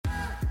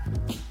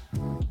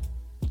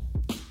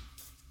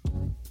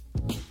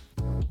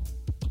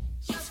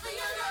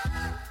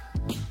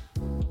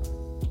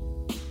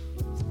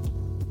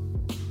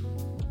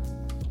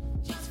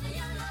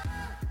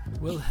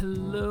Well,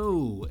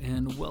 hello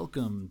and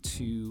welcome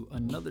to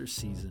another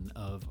season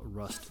of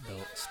Rust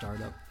Belt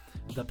Startup,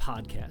 the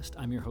podcast.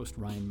 I'm your host,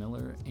 Ryan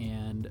Miller,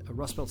 and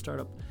Rust Belt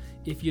Startup,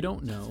 if you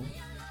don't know,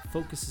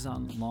 focuses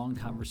on long-form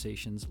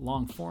conversations,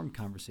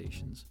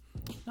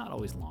 not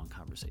always long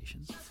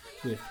conversations,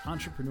 with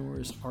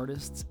entrepreneurs,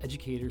 artists,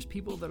 educators,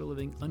 people that are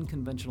living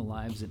unconventional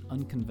lives in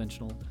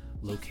unconventional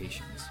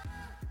locations.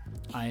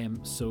 I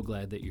am so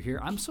glad that you're here.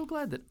 I'm so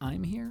glad that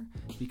I'm here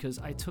because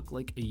I took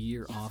like a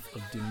year off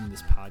of doing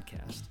this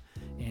podcast.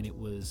 And it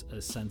was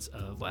a sense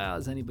of, wow,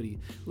 is anybody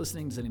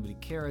listening? Does anybody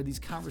care? Are these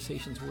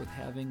conversations worth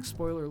having?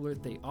 Spoiler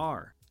alert, they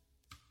are.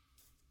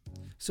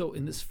 So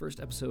in this first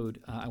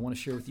episode, I want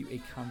to share with you a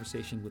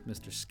conversation with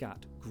Mr.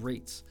 Scott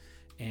Grates.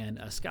 And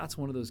Scott's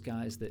one of those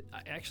guys that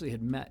I actually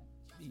had met.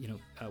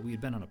 We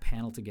had been on a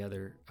panel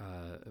together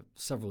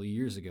several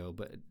years ago,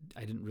 but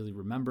I didn't really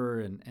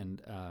remember.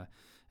 And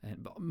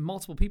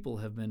multiple people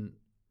have been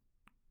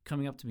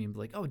coming up to me and be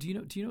like, "Oh, do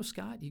you know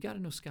Scott? You got to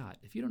know Scott.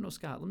 If you don't know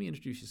Scott, let me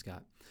introduce you,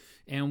 Scott."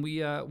 And we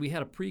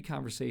had a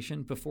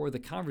pre-conversation before the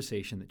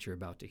conversation that you're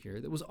about to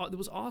hear. That was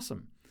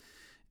awesome.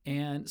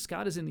 And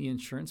Scott is in the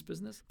insurance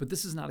business, but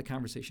this is not a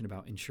conversation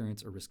about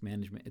insurance or risk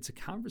management. It's a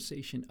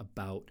conversation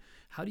about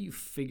how do you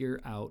figure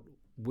out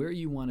where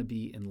you want to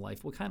be in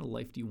life, what kind of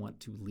life do you want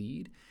to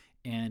lead,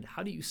 and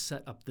how do you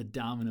set up the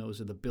dominoes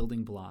or the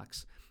building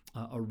blocks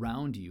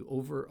around you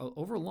over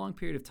a long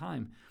period of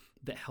time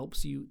that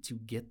helps you to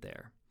get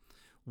there.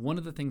 One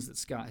of the things that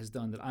Scott has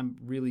done that I'm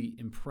really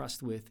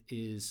impressed with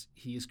is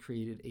he has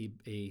created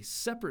a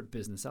separate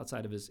business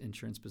outside of his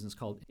insurance business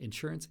called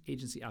Insurance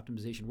Agency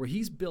Optimization, where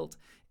he's built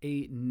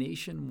a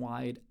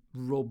nationwide,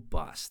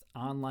 robust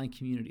online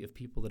community of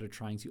people that are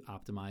trying to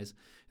optimize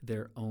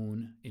their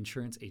own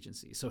insurance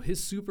agency. So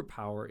his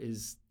superpower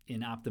is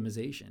in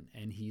optimization,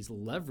 and he's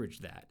leveraged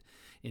that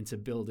into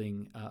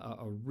building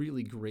a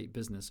really great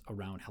business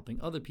around helping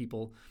other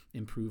people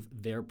improve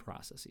their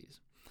processes.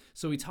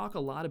 So we talk a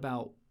lot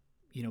about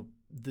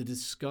the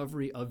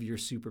discovery of your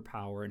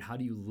superpower and how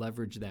do you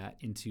leverage that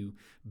into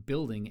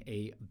building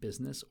a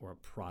business or a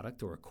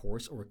product or a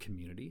course or a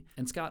community.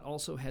 And Scott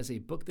also has a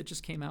book that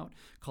just came out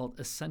called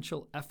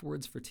Essential F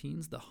Words for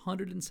Teens, the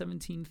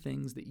 117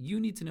 things that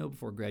you need to know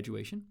before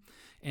graduation.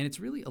 And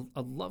it's really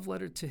a love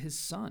letter to his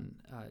son,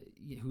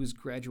 who's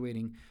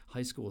graduating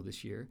high school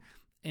this year.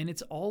 And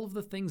it's all of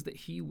the things that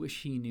he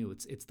wish he knew.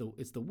 It's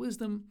the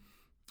wisdom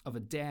of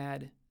a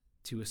dad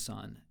to a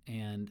son.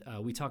 And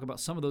we talk about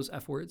some of those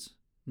F words,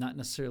 not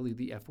necessarily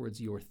the F words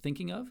you're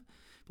thinking of,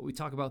 but we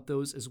talk about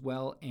those as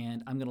well.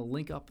 And I'm going to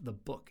link up the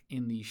book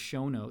in the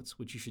show notes,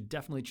 which you should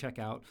definitely check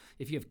out.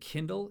 If you have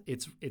Kindle,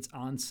 it's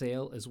on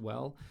sale as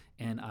well.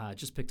 And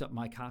just picked up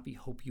my copy.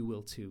 Hope you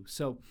will too.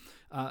 So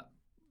not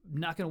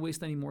going to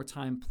waste any more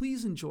time.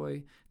 Please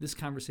enjoy this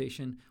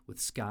conversation with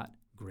Scott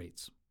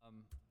Grates.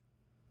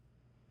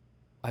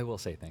 I will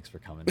say thanks for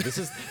coming. This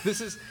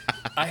is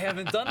I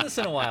haven't done this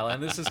in a while,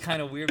 and this is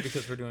kind of weird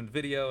because we're doing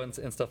video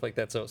and stuff like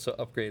that. So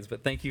upgrades,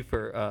 but thank you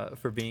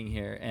for being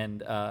here.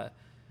 And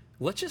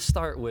let's just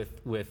start with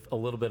a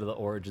little bit of the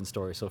origin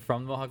story. So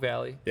from Mohawk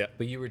Valley, yeah.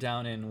 But you were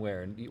down in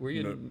where? Were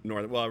you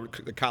north? Well,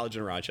 college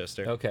in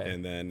Rochester. Okay.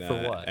 And then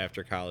for what?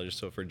 After college,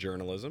 so for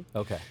journalism.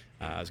 Okay.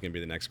 I was going to be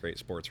the next great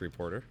sports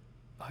reporter.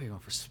 Oh, you're going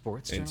for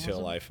sports journalism?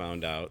 Until I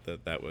found out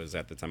that was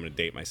at the time, I'm going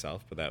to date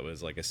myself, but that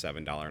was like a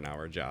 $7 an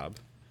hour job.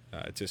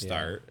 To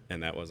start,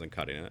 and that wasn't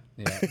cutting it.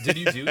 Yeah. Did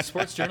you do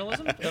sports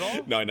journalism at all?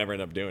 No, I never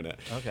ended up doing it.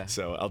 Okay.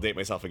 So I'll date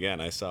myself again.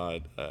 I saw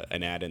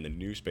an ad in the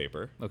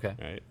newspaper. Okay.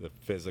 Right, the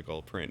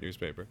physical print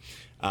newspaper,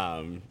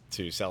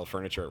 to sell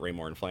furniture at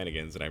Raymore and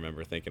Flanagan's, and I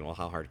remember thinking, well,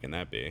 how hard can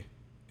that be?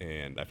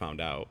 And I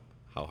found out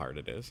how hard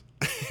it is.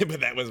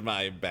 But that was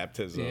my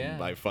baptism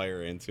by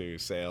fire into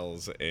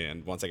sales,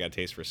 and once I got a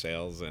taste for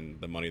sales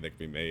and the money that could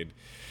be made,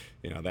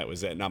 that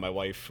was it. Now, my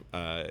wife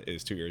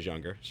is 2 years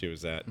younger. She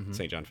was at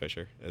St. John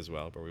Fisher as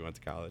well, where we went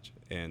to college.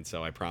 And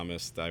so I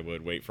promised I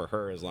would wait for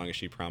her as long as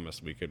she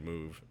promised we could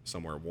move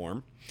somewhere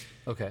warm.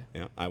 Okay.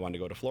 I wanted to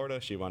go to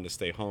Florida. She wanted to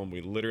stay home.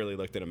 We literally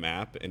looked at a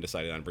map and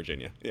decided on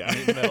Virginia. Yeah. Meet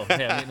in the middle. Yeah,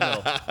 meet in the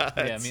middle.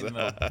 Yeah, meet in the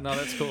middle. No,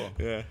 that's cool.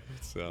 Yeah.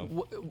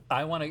 So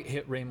I want to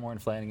hit Raymore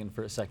and Flanagan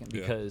for a second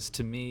because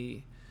to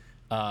me,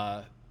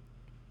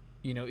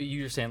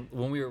 you were saying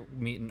when we were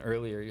meeting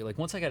earlier, you're like,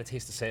 once I got a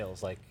taste of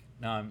sales, like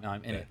now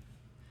I'm in it.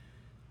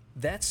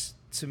 That's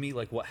to me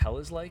like what hell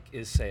is like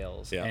is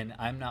sales, and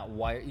I'm not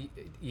wired.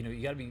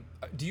 You got to be.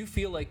 Do you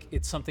feel like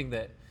it's something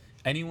that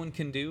anyone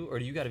can do, or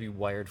do you got to be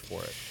wired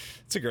for it?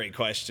 It's a great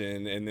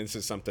question, and this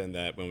is something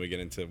that when we get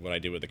into what I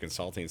do with the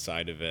consulting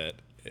side of it,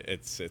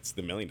 it's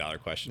the $1 million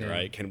question,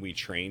 right? Can we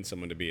train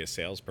someone to be a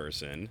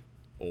salesperson,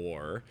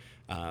 or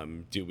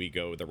do we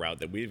go the route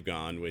that we've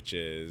gone, which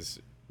is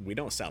we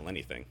don't sell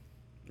anything?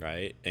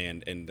 Right.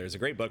 And there's a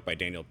great book by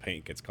Daniel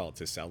Pink. It's called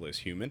To Sell Is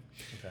Human.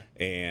 Okay.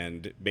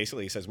 And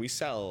basically he says we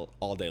sell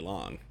all day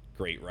long.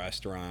 Great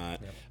restaurant,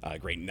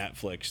 great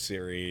Netflix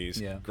series,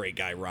 great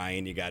guy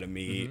Ryan you got to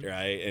meet,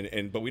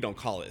 right? But we don't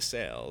call it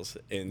sales.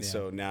 And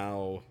so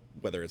now,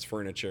 whether it's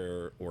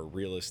furniture or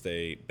real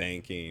estate,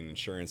 banking,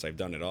 insurance, I've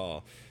done it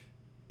all.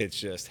 It's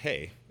just,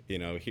 hey,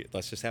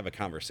 let's just have a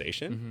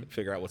conversation,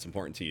 figure out what's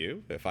important to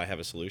you. If I have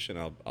a solution,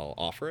 I'll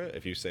offer it.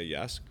 If you say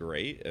yes,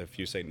 great. If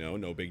you say no,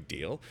 no big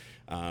deal.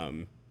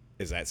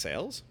 Is that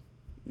sales?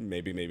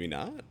 Maybe, maybe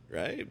not,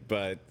 right?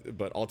 But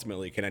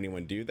ultimately, can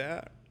anyone do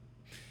that?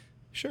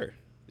 Sure.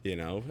 And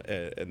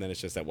then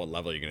it's just at what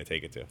level you're going to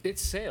take it to.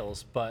 It's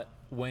sales, but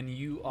when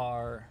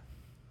you're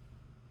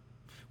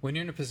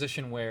in a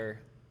position where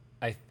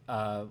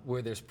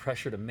where there's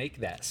pressure to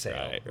make that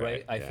sale,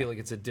 right? I feel like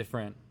it's a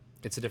different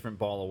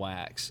ball of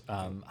wax.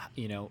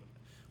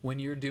 When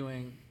you're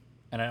doing,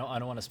 and I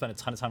don't want to spend a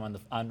ton of time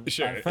on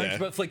furniture,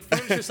 but like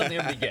furniture is something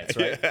everybody gets,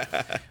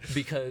 right?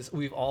 Because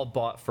we've all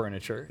bought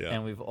furniture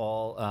and we've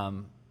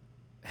all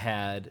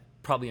had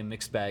probably a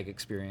mixed bag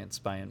experience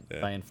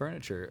buying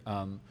furniture.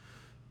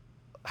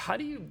 How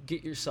do you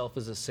get yourself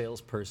as a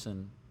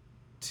salesperson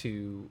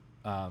to,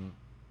 I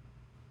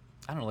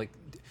don't know,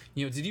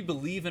 did you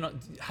believe in,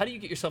 how do you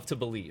get yourself to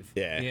believe?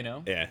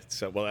 Yeah.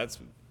 So, well, that's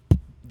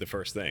the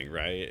first thing,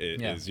 right?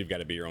 Is you've got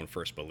to be your own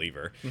first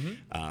believer.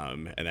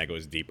 And that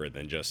goes deeper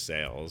than just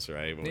sales,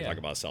 right? When we talk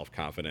about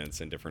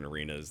self-confidence in different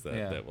arenas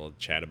that we'll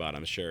chat about,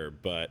 I'm sure.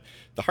 But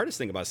the hardest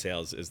thing about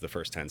sales is the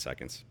first 10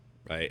 seconds.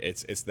 Right,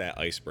 it's that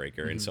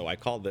icebreaker, and so I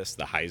call this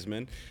the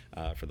Heisman.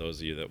 For those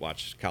of you that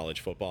watch college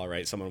football,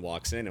 right? Someone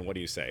walks in, and what do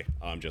you say?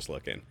 Oh, I'm just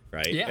looking,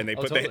 right? Yeah. And they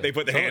put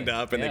the hand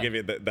up, and they give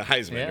you the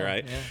Heisman,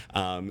 right?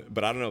 Yeah.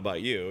 But I don't know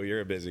about you.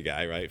 You're a busy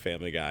guy, right?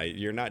 Family guy.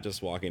 You're not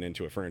just walking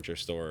into a furniture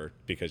store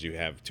because you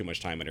have too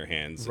much time on your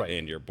hands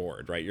and you're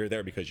bored, right? You're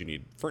there because you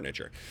need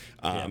furniture.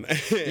 And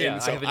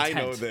so I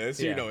know this,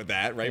 you know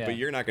that, right? But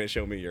you're not going to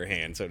show me your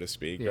hand, so to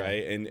speak,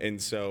 right?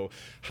 And so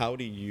how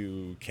do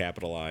you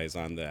capitalize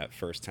on that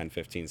first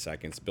 10-15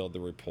 seconds, build the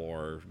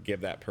rapport,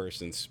 give that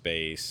person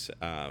space,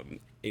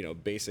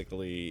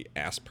 basically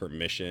ask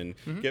permission,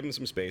 give them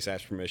some space,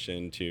 ask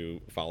permission to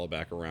follow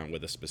back around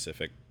with a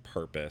specific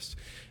purpose.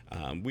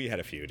 We had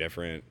a few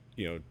different,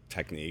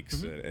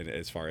 techniques and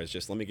as far as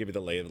just let me give you the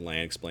lay of the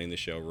land, explain the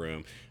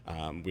showroom.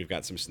 We've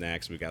got some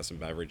snacks, we've got some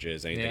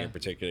beverages, anything in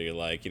particular you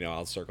like,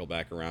 I'll circle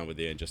back around with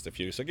you in just a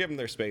few. So give them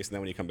their space, and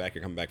then when you come back,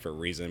 you're coming back for a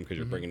reason because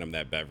you're bringing them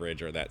that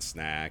beverage or that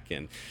snack,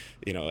 and,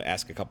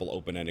 ask a couple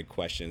open-ended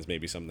questions,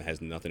 maybe something that has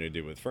nothing to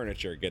do with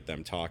furniture, get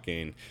them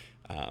talking.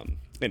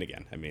 And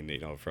again, I mean,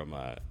 we're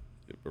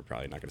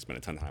probably not going to spend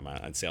a ton of time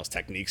on sales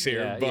techniques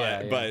here,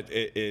 but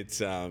it's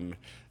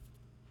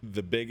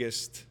the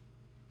biggest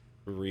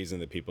reason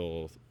that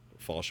people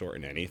fall short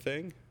in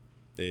anything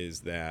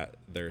is that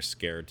they're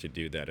scared to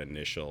do that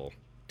initial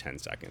 10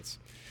 seconds.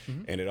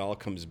 And it all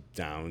comes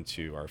down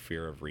to our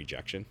fear of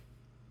rejection.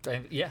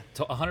 Yeah,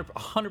 100%.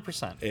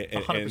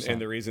 100%.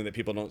 And the reason that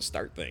people don't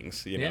start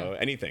things,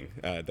 anything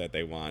that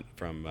they want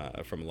from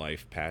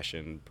life,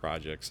 passion,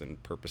 projects,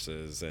 and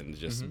purposes, and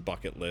just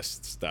bucket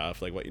list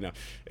stuff, like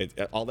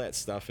all that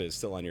stuff is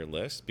still on your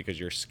list because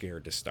you're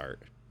scared to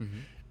start.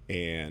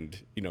 And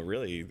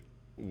really,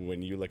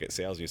 when you look at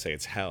sales, you say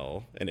it's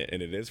hell, and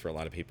it is for a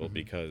lot of people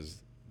because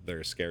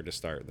they're scared to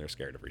start and they're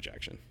scared of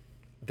rejection.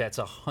 That's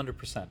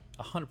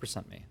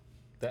 100% me.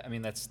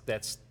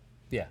 That's.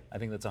 Yeah, I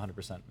think that's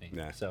 100% me.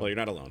 Yeah. So, well, you're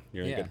not alone.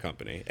 You're in good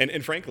company.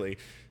 And frankly,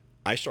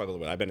 I struggle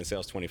with it. I've been in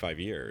sales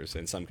 25 years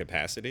in some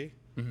capacity,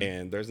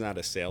 and there's not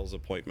a sales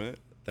appointment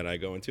that I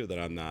go into that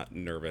I'm not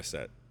nervous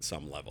at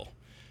some level.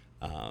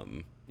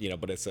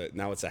 But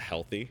now it's a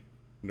healthy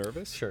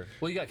nervous. Sure.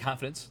 Well, you got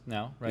confidence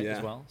now, right,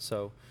 as well.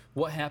 So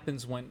what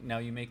happens when now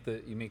you make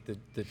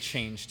the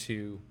change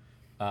to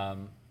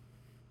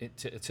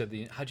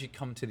the how'd you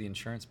come to the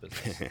insurance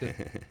business?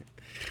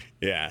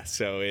 Yeah.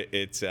 So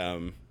it's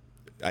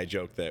I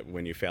joke that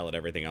when you fail at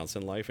everything else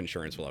in life,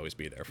 insurance will always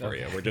be there for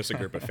you. We're just a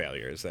group of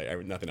failures.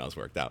 Nothing else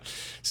worked out.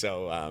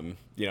 So,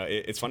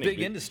 it's funny.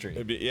 Big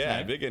industry.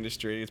 Big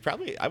industry. It's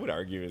probably, I would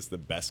argue, is the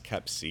best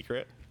kept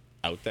secret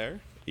out there.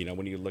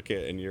 When you look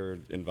at, and you're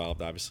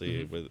involved,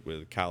 obviously,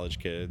 with college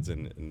kids,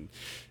 and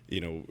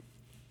we're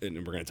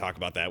going to talk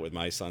about that with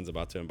my son's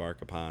about to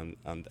embark upon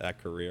that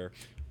career.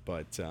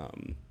 But,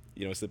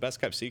 it's the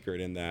best kept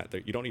secret in that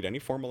you don't need any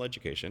formal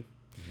education.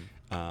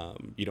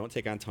 You don't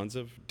take on tons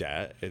of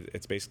debt.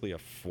 It's basically a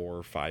 4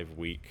 or 5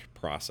 week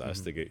process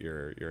to get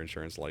your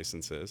insurance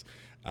licenses.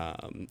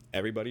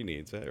 Everybody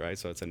needs it, right?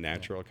 So it's a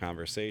natural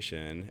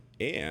conversation,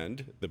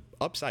 and the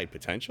upside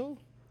potential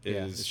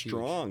is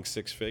strong, huge.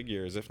 6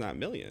 figures, if not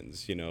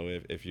millions.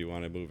 If you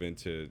want to move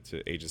into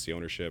agency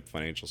ownership,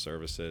 financial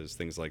services,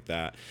 things like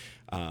that,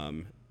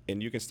 and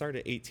you can start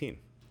at 18.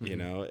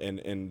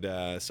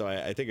 So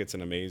I think it's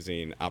an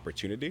amazing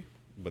opportunity.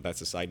 But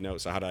that's a side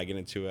note. So how did I get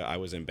into it? I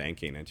was in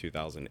banking in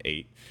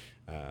 2008,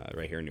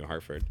 right here in New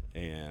Hartford.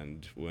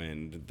 And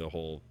when the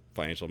whole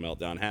financial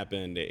meltdown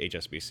happened,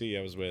 HSBC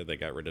I was with, they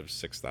got rid of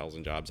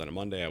 6,000 jobs on a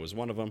Monday. I was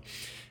one of them.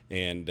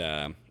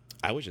 And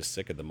I was just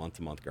sick of the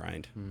month-to-month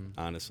grind,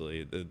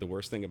 honestly. The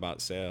worst thing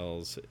about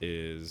sales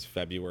is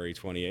February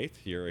 28th,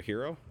 you're a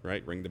hero,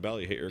 right? Ring the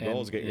bell, you hit your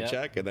goals, get your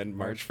check, and then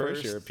March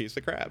 1st, you're a piece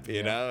of crap,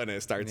 and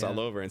it starts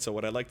all over. And so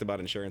what I liked about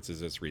insurance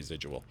is it's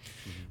residual.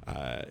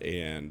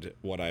 And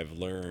what I've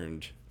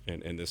learned,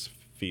 and this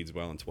feeds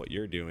well into what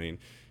you're doing,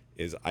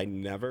 is I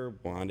never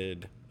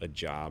wanted a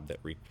job that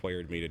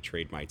required me to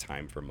trade my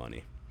time for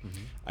money.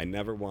 I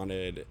never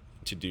wanted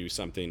to do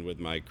something with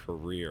my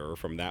career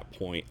from that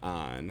point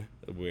on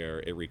where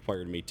it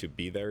required me to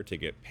be there to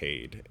get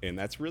paid. And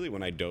that's really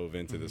when I dove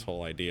into this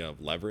whole idea of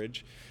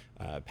leverage,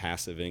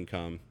 passive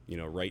income.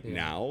 Right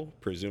now,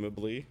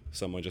 presumably,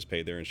 someone just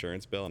paid their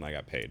insurance bill and I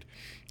got paid.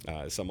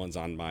 Someone's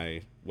on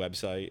my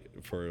website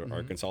for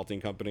our consulting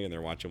company and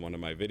they're watching one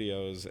of my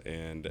videos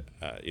and,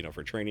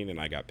 for training, and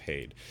I got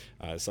paid.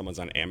 Someone's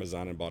on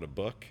Amazon and bought a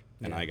book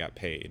and I got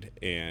paid.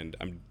 And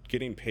I'm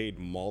getting paid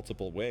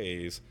multiple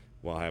ways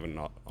while having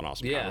an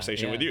awesome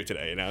conversation with you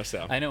today,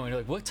 So I know, and you're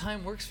like, what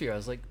time works for you? I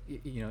was like,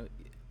 you're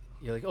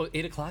like,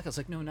 8 o'clock. I was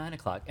like, no, 9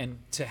 o'clock. And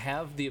to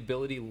have the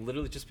ability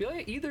literally just be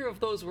like, either of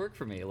those work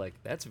for me, like,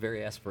 that's very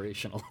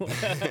aspirational.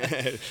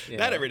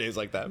 Not every day is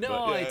like that. No,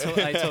 but,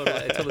 I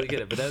totally get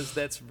it. But that's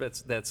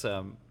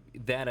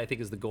that I think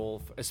is the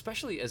goal,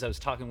 especially as I was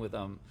talking with,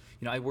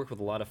 I work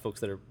with a lot of folks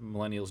that are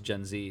millennials,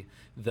 Gen Z.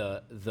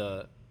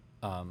 The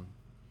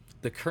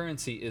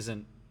currency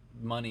isn't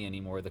money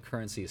anymore. The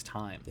currency is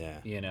time.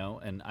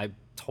 And I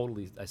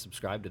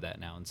subscribe to that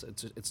now. And so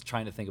it's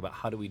trying to think about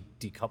how do we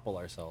decouple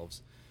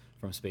ourselves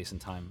from space and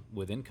time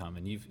with income.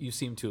 And you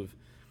seem to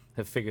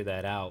have figured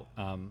that out.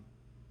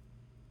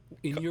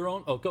 In your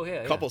own, go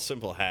ahead. A couple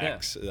simple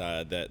hacks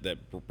that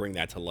bring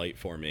that to light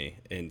for me.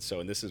 And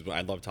this is what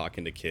I love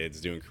talking to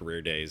kids, doing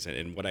career days.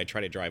 And what I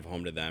try to drive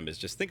home to them is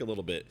just think a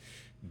little bit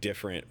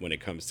different when it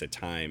comes to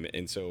time.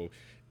 And so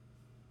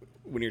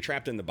when you're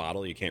trapped in the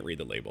bottle, you can't read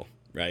the label,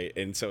 right?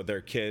 And so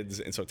they're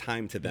kids, and so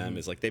time to them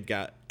is like they've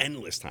got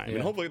endless time,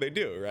 and hopefully they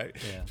do, right?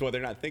 So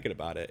they're not thinking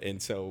about it.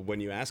 And so when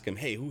you ask them,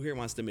 hey, who here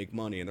wants to make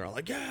money? And they're all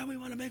like, yeah, we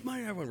want to make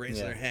money. Everyone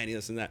raises their hand,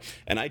 this and that.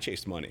 And I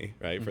chased money,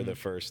 right, for the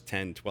first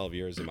 10, 12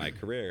 years of my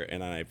career.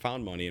 And I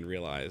found money and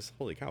realized,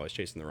 holy cow, I was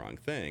chasing the wrong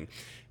thing.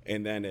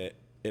 And then it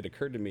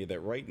occurred to me that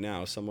right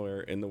now,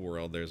 somewhere in the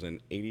world, there's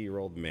an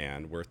 80-year-old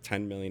man worth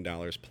 $10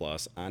 million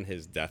plus on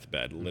his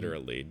deathbed,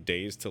 literally,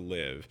 days to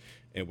live,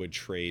 and would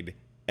trade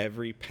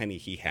every penny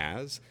he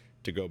has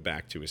to go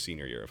back to his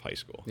senior year of high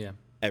school.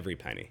 Every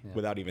penny,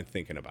 without even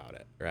thinking about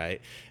it, right?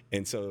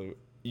 And so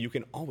you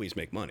can always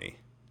make money,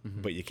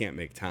 but you can't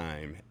make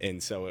time.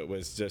 And so it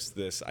was just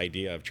this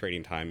idea of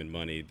trading time and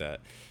money that,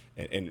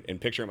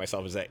 and picturing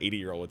myself as that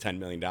 80-year-old with $10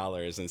 million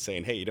and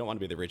saying, hey, you don't want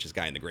to be the richest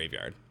guy in the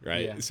graveyard,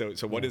 right? So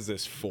what is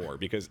this for?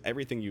 Because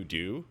everything you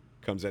do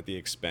comes at the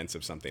expense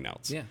of something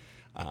else.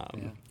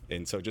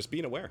 And so just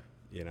being aware,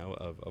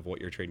 of what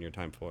you're trading your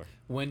time for.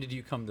 When did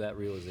you come to that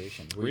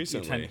realization?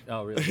 Recently.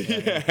 Oh, really?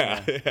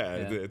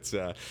 It's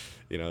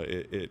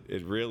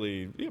it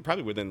really,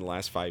 probably within the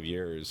last 5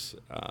 years.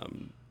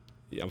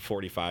 I'm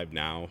 45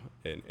 now,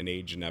 and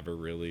age never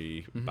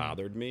really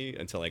bothered me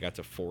until I got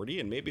to 40.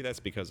 And maybe that's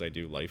because I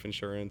do life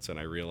insurance, and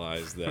I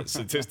realized that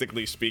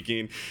statistically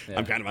speaking,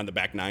 I'm kind of on the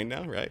back nine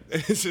now, right?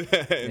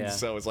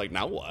 So it's like,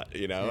 now what?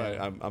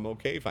 I'm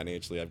okay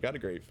financially. I've got a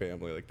great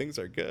family. Like, things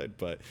are good,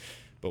 but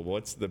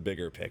what's the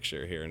bigger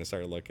picture here? And I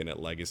started looking at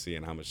legacy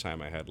and how much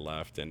time I had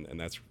left, and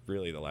that's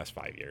really the last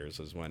 5 years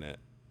is when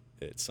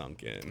it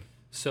sunk in.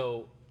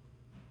 So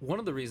one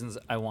of the reasons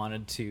I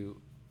wanted to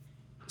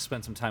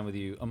spend some time with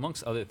you,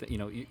 amongst other things,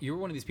 you're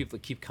one of these people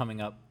that keep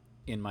coming up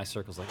in my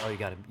circles, like, oh, you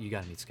got to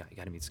meet Scott. You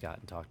got to meet Scott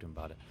and talk to him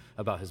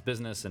about his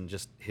business and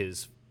just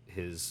his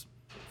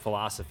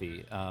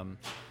philosophy.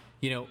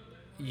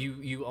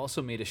 You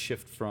also made a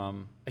shift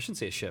from, I shouldn't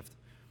say a shift.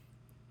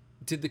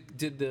 Did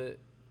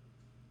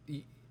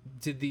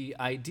the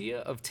idea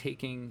of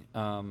taking,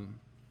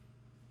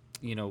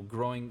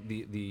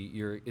 growing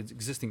your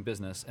existing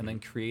business and then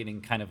creating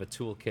kind of a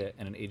toolkit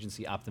and an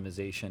agency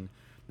optimization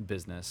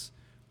business,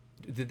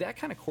 did that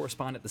kind of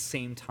correspond at the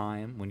same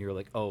time when you're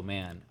like, oh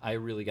man, I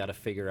really got to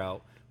figure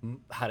out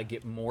how to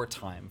get more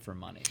time for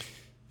money?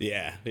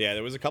 Yeah.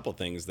 There was a couple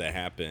things that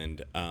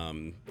happened.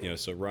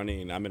 So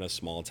running, I'm in a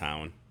small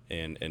town,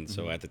 and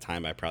so at the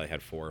time I probably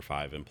had 4 or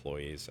 5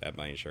 employees at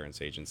my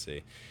insurance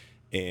agency,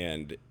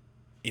 and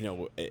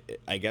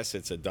I guess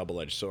it's a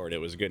double-edged sword. It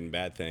was a good and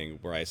bad thing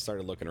where I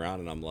started looking around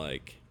and I'm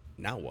like,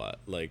 now what?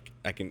 Like,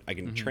 I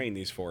can train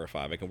these 4 or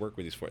 5. I can work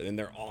with these 4, and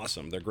they're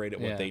awesome. They're great at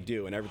what they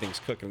do, and everything's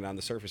cooking on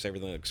the surface.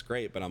 Everything looks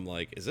great, but I'm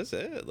like, is this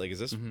it? Like, is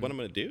this what I'm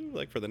going to do,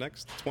 like, for the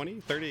next 20,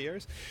 30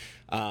 years?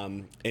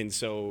 And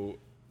so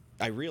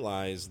I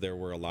realized there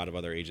were a lot of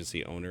other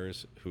agency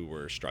owners who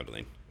were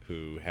struggling,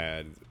 who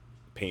had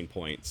pain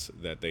points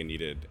that they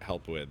needed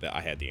help with that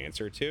I had the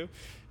answer to.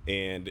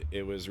 And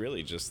it was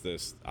really just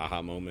this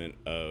aha moment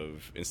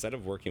of, instead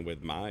of working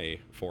with my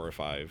 4 or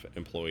 5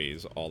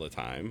 employees all the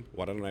time,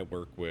 why don't I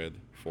work with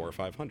 400 or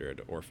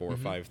 500 or 4,000 or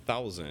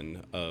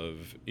 5,000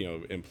 of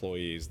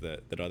employees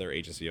that other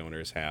agency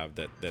owners have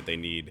that they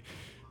need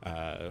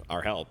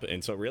our help.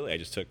 And so really I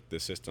just took the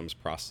systems,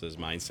 processes,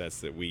 mindsets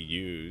that we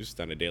used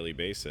on a daily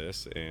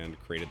basis and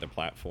created the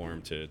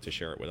platform to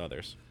share it with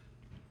others.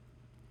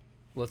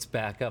 Let's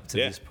back up to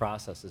these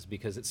processes,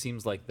 because it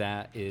seems like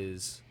that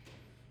is...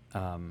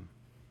 I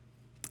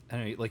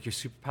don't know, like your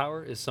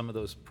superpower is some of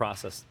those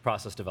process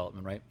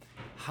development, right?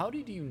 How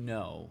did you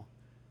know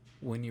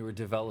when you were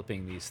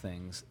developing these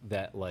things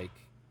that like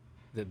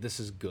that this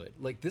is good?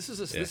 Like this is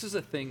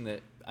a thing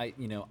that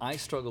I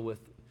struggle with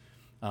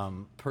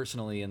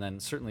personally, and then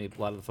certainly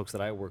a lot of the folks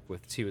that I work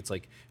with too. It's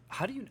like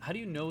how do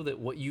you know that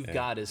what you've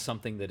got is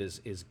something that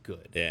is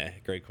good? Yeah,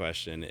 great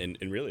question.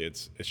 And really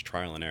it's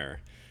trial and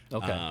error.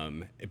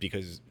 Okay.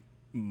 Because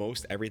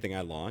most everything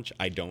I launch,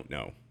 I don't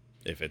know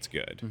if it's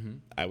good.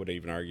 I would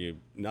even argue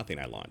nothing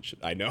I launch.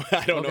 I don't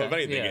know if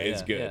anything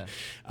is good.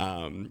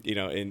 Yeah.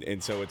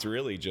 And so it's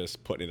really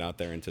just putting it out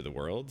there into the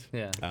world.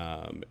 Yeah.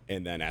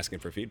 And then asking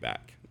for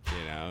feedback,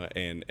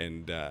 and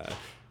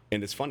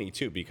it's funny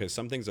too, because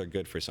some things are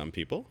good for some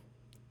people.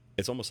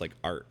 It's almost like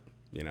art.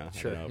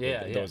 Sure.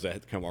 Those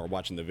that are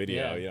watching the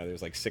video,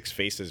 there's like 6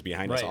 faces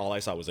behind us. Right. All I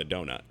saw was a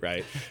donut,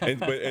 right?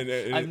 And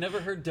I've never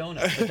heard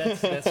donut,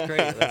 but that's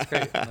great. That's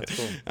great. That's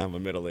cool. I'm a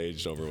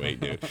middle-aged, overweight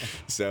dude.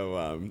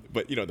 So,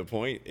 but the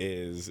point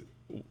is,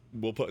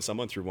 we'll put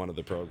someone through one of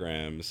the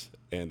programs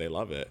and they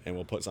love it, and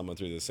we'll put someone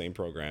through the same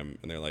program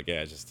and they're like,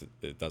 yeah,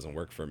 it doesn't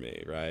work for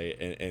me, right?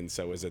 And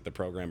so is it the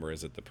program or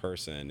is it the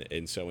person?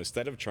 And so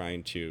instead of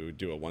trying to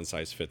do a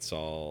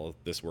one-size-fits-all,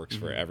 this works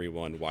for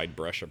everyone, wide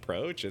brush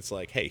approach, it's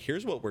like, hey,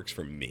 here's what works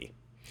for me.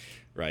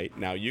 Right?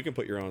 Now you can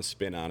put your own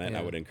spin on it. Yeah.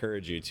 I would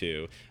encourage you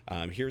to.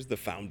 Here's the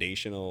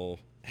foundational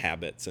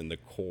habits and the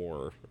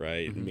core,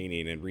 right?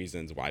 Meaning and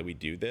reasons why we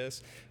do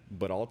this.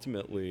 But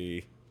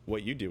ultimately,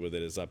 what you do with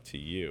it is up to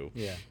you.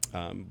 Yeah.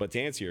 But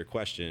to answer your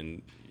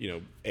question,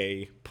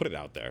 put it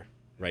out there.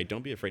 Right?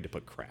 Don't be afraid to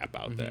put crap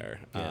out there.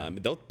 Yeah.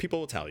 People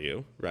will tell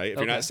you, right? If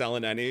you're not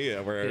selling any,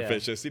 or if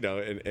it's just,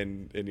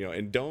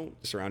 and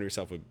don't surround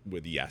yourself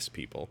with yes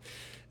people.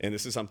 And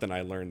this is something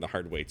I learned the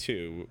hard way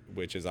too,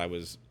 which is I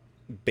was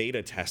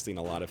beta testing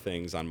a lot of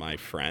things on my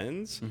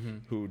friends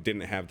who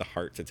didn't have the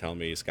heart to tell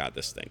me, Scott,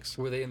 this stinks.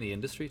 Were they in the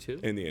industry too?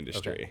 In the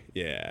industry, okay.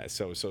 Yeah.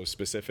 So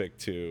specific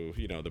to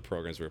the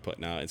programs we were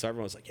putting out, and so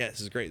everyone was like, "Yeah,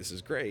 this is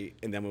great."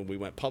 And then when we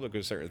went public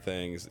with certain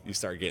things, you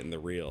start getting the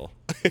real.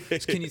 So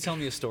can you tell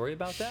me a story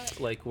about that,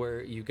 like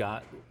where you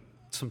got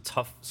some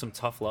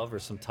tough love or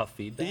some tough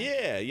feedback?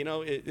 Yeah,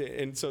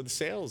 and so the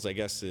sales, I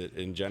guess,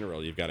 in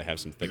general, you've got to have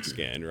some thick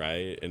skin,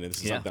 right? And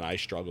this is something I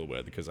struggle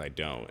with because I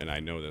don't, and I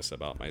know this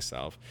about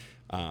myself.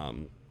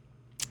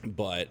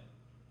 But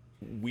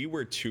we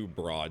were too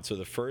broad. So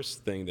the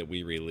first thing that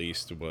we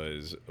released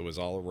was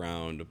all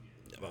around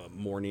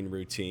morning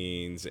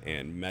routines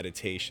and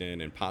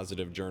meditation and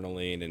positive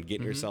journaling and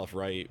getting yourself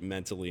right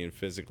mentally and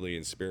physically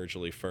and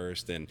spiritually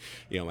first. And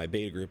my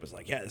beta group was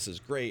like, yeah, this is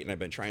great, and I've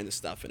been trying this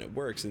stuff and it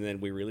works. And then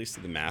we released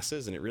to the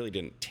masses and it really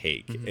didn't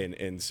take.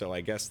 And so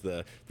I guess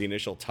the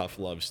initial tough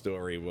love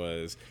story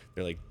was,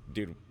 they're like,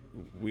 dude,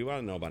 we want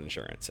to know about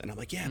insurance. And I'm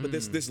like, yeah, but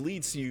this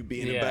leads to you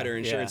being a better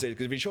insurance agent,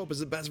 because if you show up as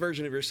the best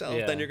version of yourself,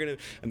 then you're gonna.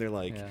 And they're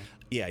like,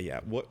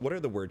 what are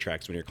the word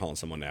tracks when you're calling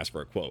someone to ask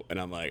for a quote? And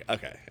I'm like,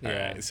 okay, all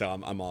right, so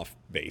I'm off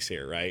base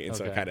here, right? And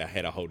so I kind of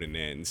had a holding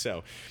in.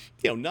 So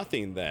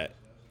nothing that,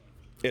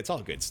 it's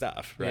all good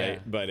stuff, right?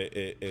 But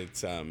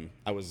it's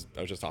I was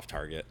just off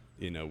target,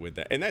 with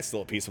that. And that's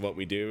still a piece of what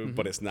we do,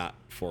 but it's not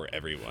for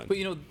everyone. But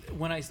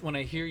when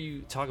I hear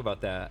you talk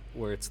about that,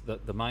 where it's the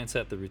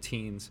mindset, the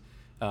routines,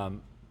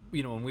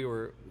 when we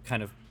were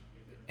kind of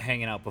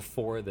hanging out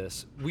before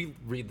this, we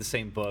read the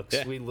same books,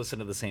 we listen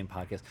to the same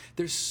podcasts.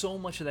 There's so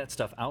much of that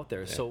stuff out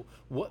there. So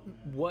what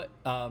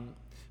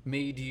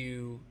made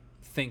you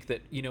think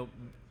that,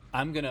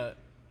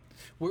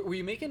 were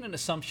you making an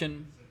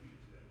assumption?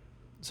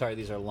 Sorry,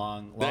 these are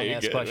long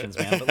ass questions,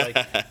 man.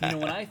 But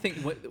when I think,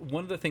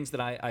 one of the things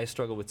that I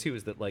struggle with too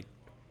is that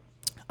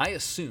I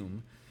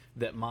assume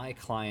that my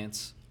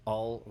clients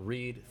all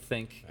read,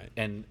 think,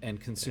 and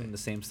consume the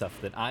same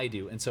stuff that I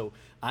do, and so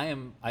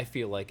I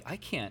feel like I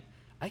can't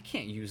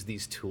use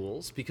these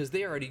tools because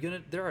they're already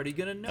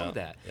gonna know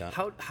that. Yeah.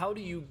 How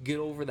do you get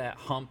over that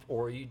hump,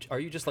 or are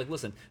you just like,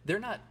 listen, they're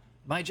not.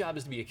 My job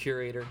is to be a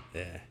curator.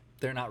 Yeah.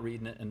 They're not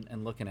reading it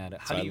and looking at it.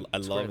 How do you? I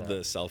love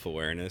the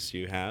self-awareness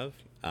you have.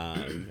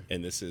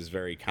 And this is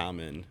very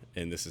common,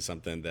 and this is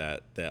something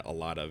that a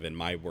lot of, in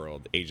my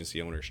world,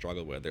 agency owners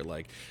struggle with. They're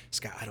like,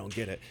 Scott, I don't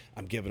get it.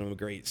 I'm giving them a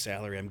great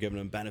salary. I'm giving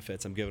them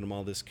benefits. I'm giving them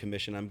all this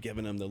commission. I'm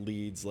giving them the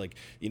leads.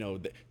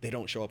 They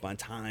don't show up on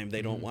time.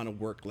 They don't want to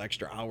work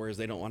extra hours.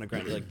 They don't want to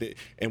grind.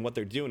 And what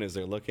they're doing is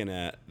they're looking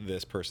at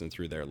this person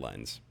through their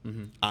lens.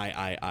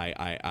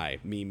 I,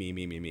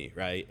 me,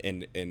 right?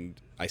 And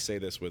I say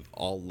this with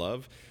all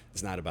love.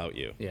 It's not about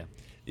you. Yeah.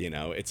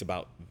 It's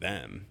about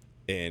them.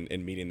 And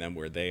meeting them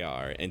where they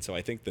are. And so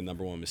I think the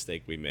number one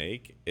mistake we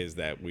make is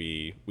that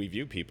we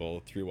view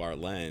people through our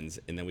lens,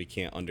 and then we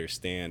can't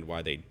understand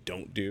why they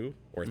don't do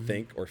or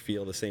think or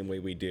feel the same way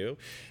we do.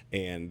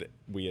 And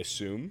we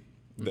assume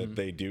that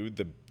they do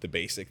the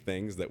basic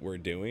things that we're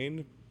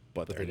doing,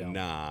 but they're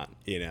not,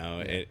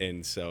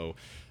 and so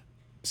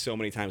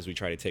many times we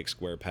try to take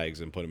square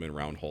pegs and put them in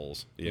round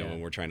holes, when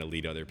we're trying to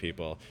lead other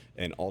people.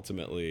 And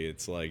ultimately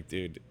it's like,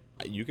 dude,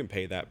 you can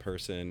pay that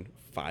person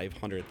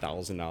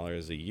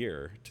 $500,000 a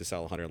year to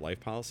sell 100 life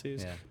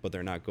policies, but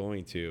they're not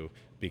going to,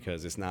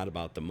 because it's not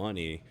about the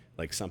money.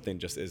 Like, something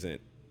just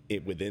isn't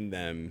it within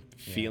them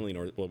feeling,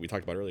 or what we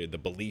talked about earlier, the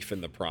belief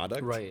in the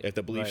product. Right. If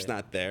the belief's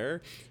not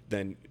there,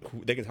 then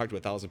they can talk to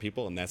 1,000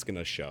 people and that's going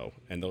to show.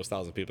 And those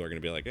 1,000 people are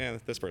going to be like,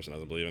 this person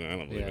doesn't believe in it. I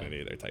don't believe in it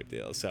either, type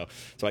deal. So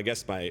I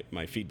guess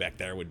my feedback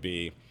there would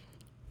be,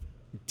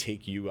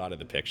 take you out of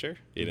the picture,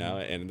 you know.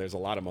 And there's a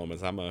lot of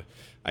moments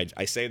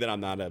I say that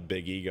I'm not a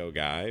big ego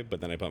guy,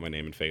 but then I put my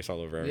name and face all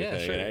over everything.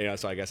 Yeah, sure. And, you know,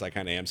 so I guess I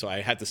kind of am. So I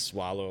had to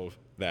swallow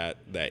that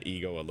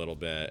ego a little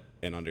bit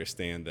and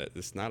understand that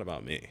it's not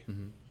about me.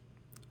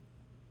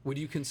 Would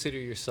you consider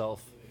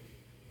yourself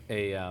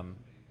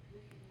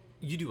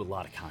you do a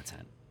lot of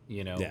content,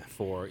 you know,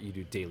 you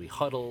do daily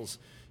huddles,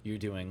 you're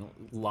doing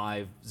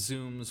live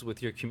Zooms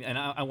with your community, and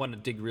I want to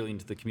dig really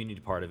into the community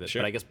part of it,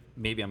 but I guess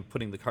maybe I'm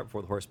putting the cart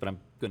before the horse, but I'm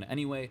going to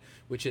anyway,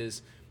 which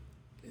is,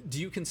 do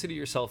you consider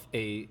yourself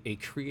a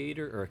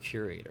creator or a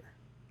curator?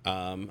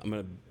 I'm going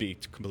to be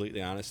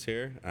completely honest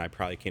here. I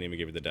probably can't even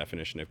give you the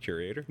definition of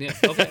curator. Yeah,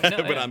 okay. No,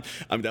 but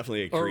I'm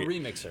definitely a creator. Or a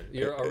remixer.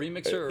 You're a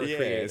remixer or a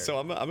creator? Yeah, so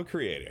I'm a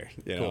creator,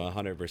 you know,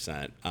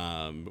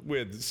 100%.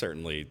 With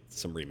certainly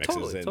some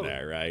remixes in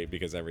there, right?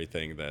 Because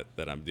everything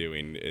that I'm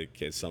doing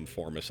is some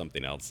form of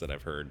something else that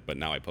I've heard, but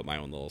now I put my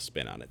own little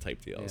spin on it, type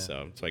deal. Yeah.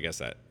 So I guess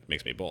that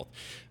makes me both.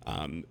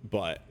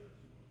 But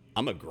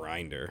I'm a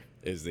grinder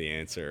is the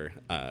answer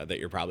that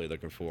you're probably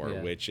looking for,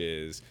 which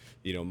is,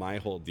 you know, my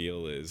whole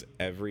deal is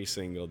every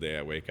single day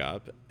I wake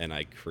up and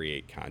I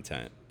create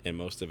content, and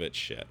most of it's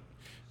shit,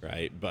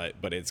 right? But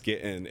it's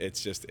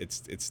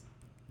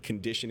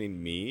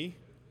conditioning me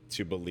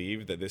to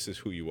believe that this is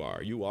who you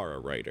are. You are a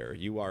writer.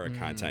 You are a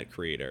content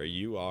creator.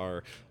 You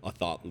are a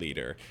thought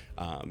leader,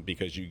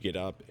 because you get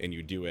up and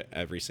you do it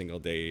every single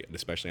day,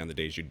 especially on the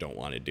days you don't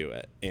want to do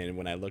it. And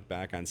when I look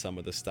back on some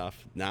of the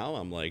stuff now,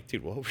 I'm like,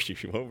 dude, what were you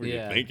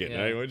thinking?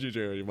 Right? What did you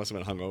do? You must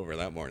have been hungover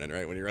that morning,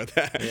 right? When you wrote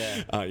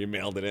that, you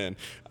mailed it in.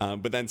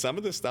 But then some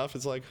of the stuff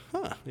is like,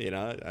 you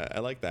know, I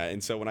like that.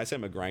 And so when I say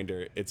I'm a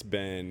grinder, it's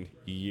been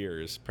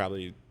years,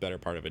 probably better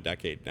part of a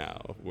decade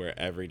now, where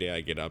every day I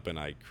get up and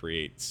I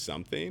create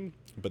something.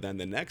 But then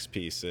the next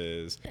piece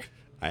is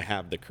I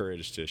have the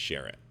courage to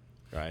share it,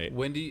 right?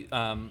 When do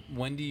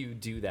you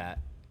do that?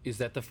 Is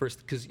that the first?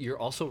 Because you're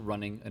also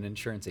running an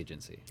insurance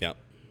agency. Yep.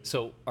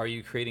 So are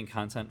you creating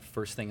content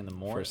first thing in the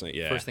morning?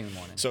 First thing in the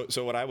morning.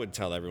 So what I would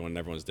tell everyone, and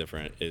everyone's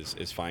different,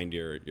 is find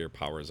your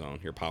power zone,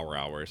 your power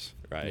hours,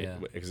 right? Yeah.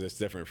 Because it's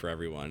different for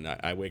everyone.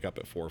 I wake up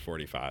at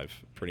 4:45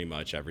 pretty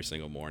much every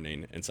single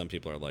morning, and some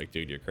people are like,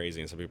 dude, you're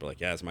crazy. And some people are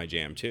like, yeah, it's my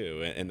jam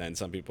too. And then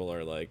some people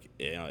are like,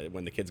 you know,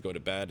 when the kids go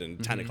to bed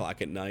and 10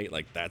 o'clock at night,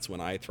 like that's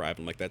when I thrive.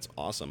 I'm like, that's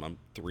awesome. I'm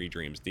 3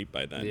 dreams deep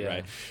by then,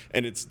 right?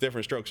 And it's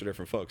different strokes for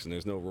different folks, and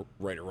there's no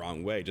right or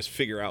wrong way. Just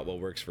figure out what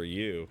works for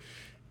you.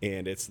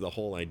 And it's the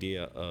whole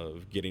idea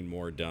of getting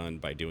more done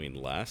by doing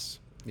less,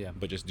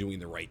 but just doing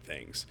the right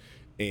things.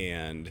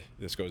 And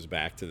this goes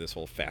back to this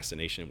whole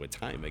fascination with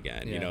time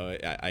again. You know,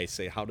 I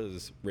say, how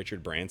does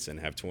Richard Branson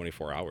have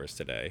 24 hours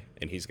today?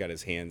 And he's got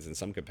his hands in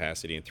some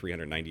capacity in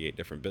 398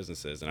 different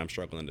businesses, and I'm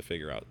struggling to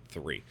figure out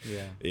 3.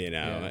 You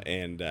know,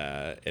 and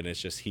it's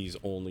just he's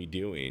only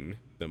doing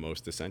the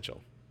most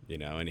essential. You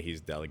know, and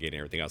he's delegating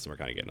everything else, and we're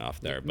kind of getting off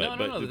there. But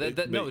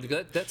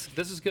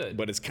this is good.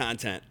 But it's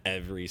content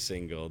every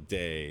single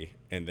day,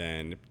 and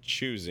then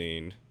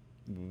choosing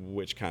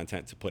which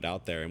content to put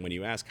out there. And when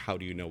you ask, how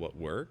do you know what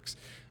works?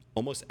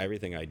 Almost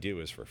everything I do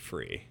is for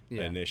free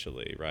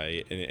initially,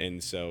 right?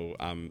 And so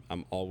I'm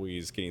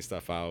always getting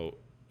stuff out.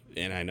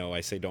 And I know I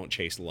say don't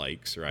chase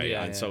likes, right,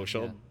 on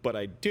social, but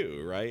I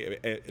do,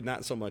 right?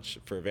 Not so much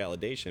for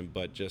validation,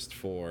 but just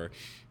for,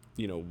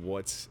 you know,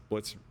 what's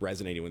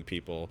resonating with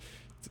people.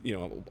 You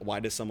know, why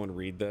does someone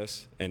read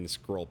this and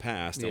scroll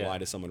past, and why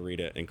does someone read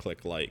it and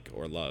click like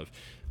or love?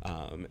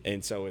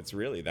 And so it's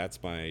really, that's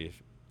my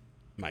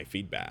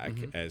feedback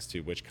as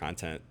to which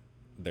content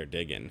they're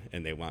digging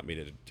and they want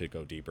me to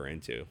go deeper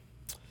into.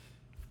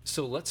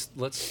 So let's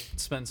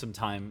spend some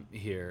time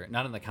here,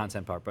 not on the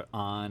content part, but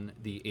on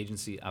the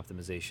agency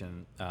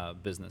optimization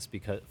business.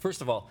 Because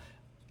first of all,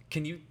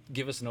 can you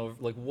give us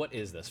like, what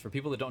is this for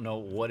people that don't know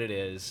what it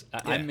is?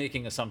 I'm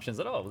making assumptions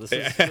that this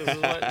is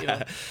what,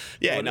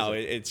 you know.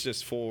 It's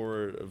just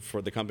for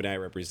the company I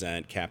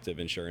represent, captive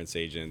insurance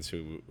agents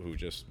who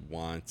just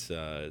want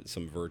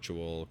some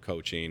virtual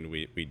coaching.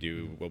 We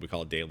do what we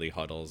call daily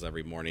huddles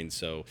every morning.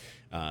 So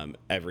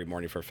every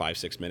morning for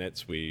 5-6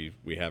 minutes, we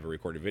have a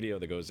recorded video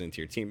that goes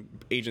into your team.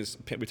 Agents,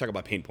 we talk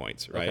about pain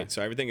points, right? Okay.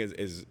 So everything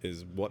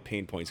is what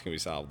pain points can we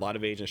solve. A lot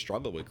of agents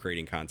struggle with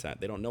creating content.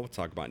 They don't know what to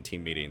talk about in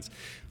team meetings.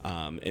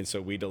 And so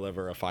we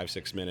deliver a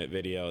 5-6 minute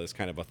video that's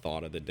kind of a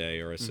thought of the day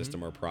or a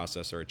system or a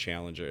process or a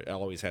challenge. It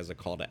always has a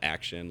call to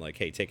action, like,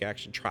 hey, take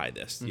action, try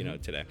this, you know,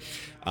 today.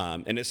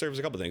 And it serves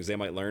a couple of things. They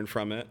might learn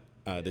from it,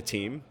 the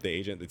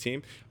agent,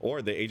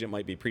 or the agent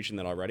might be preaching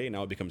that already, and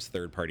now it becomes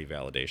third-party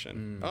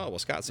validation. Oh, well,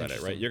 Scott said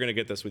it, right? You're going to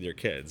get this with your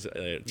kids.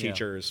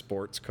 Teachers,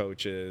 sports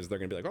coaches, they're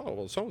going to be like, oh,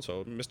 well,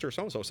 so-and-so, Mr.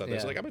 So-and-so said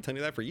this. Like, I've been telling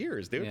you that for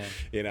years, dude.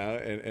 You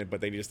know,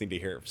 but they just need to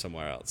hear it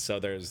somewhere else. So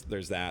there's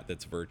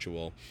that's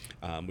virtual.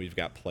 We've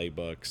got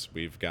playbooks.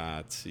 We've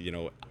got, you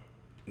know,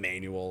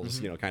 manuals,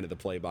 kind of the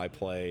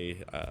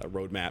play-by-play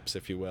roadmaps,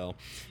 if you will.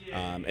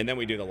 And then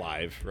we do the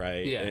live,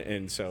 right? Yeah.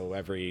 And so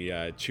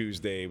every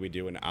Tuesday we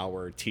do an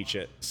hour teach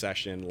it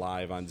session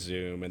live on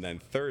Zoom, and then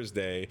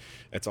Thursday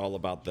it's all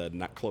about the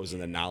not closing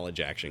the knowledge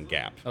action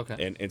gap.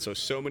 Okay. And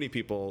so many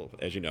people,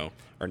 as you know,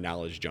 are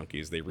knowledge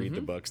junkies. They read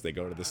the books, they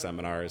go to the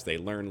seminars, they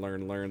learn.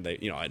 They,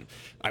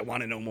 I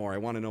want to know more. I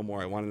want to know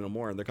more. I want to know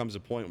more. And there comes a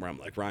point where I'm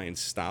like, Ryan,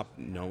 stop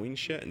knowing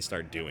shit and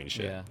start doing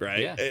shit, right?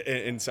 Yeah.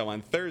 And so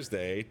on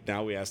Thursday,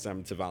 now we ask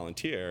them to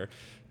volunteer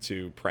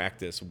to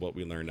practice what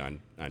we learned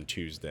on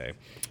Tuesday.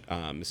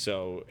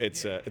 So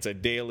it's a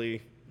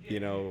daily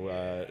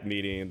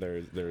meeting.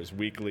 There's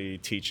weekly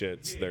teach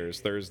its, there's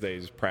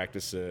Thursdays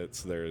practice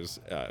its, there's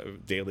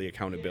daily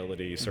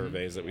accountability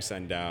surveys that we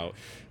send out.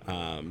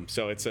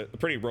 So it's a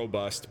pretty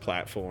robust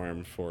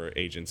platform for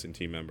agents and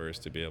team members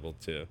to be able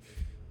to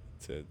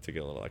get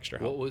a little extra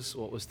help.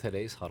 What was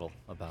today's huddle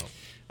about?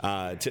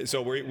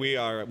 So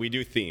we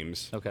do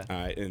themes. Okay.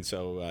 And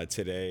so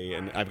today,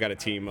 and I've got a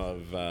team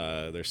of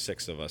there's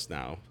 6 of us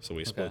now. So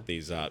we split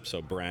these up.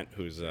 So Brent,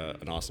 who's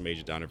an awesome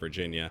agent down in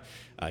Virginia,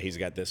 he's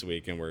got this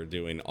week, and we're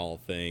doing all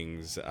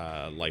things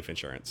life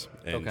insurance.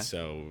 And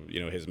so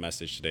his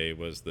message today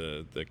was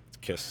the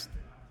KISS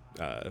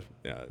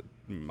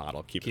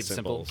model. Keep it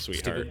simple,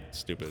 sweetheart,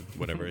 stupid,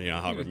 whatever,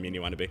 however mean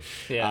you want to be.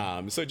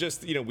 Yeah. So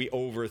just we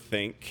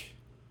overthink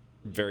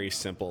very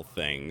simple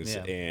things,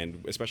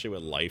 and especially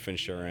with life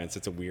insurance,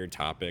 it's a weird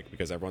topic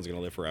because everyone's going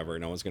to live forever.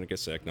 No one's going to get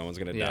sick. No one's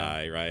going to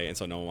die, right? And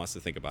so no one wants to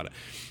think about it.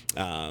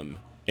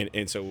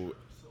 And so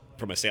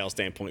from a sales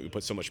standpoint, we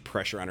put so much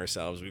pressure on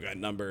ourselves. We've got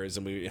numbers,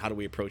 and how do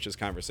we approach this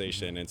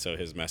conversation? And so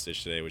his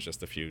message today was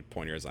just a few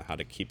pointers on how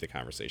to keep the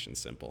conversation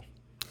simple.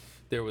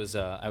 There was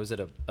I was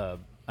at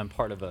I'm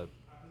part of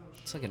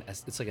it's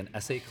like an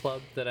essay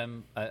club that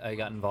I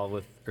got involved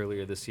with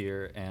earlier this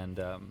year,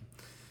 and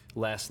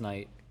last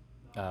night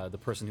the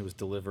person who was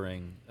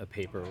delivering a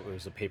paper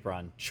was a paper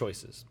on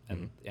choices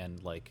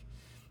and like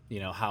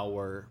how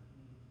we're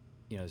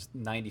there's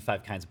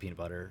 95 kinds of peanut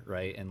butter,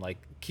 right? And like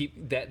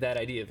keep that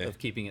idea of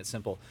keeping it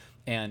simple.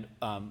 And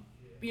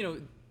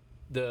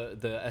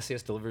the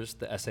essayist delivers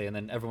the essay, and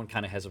then everyone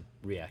kind of has a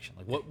reaction.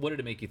 Like, what did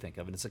it make you think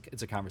of? And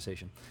it's a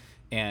conversation,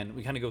 and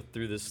we kind of go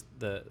through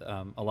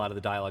a lot of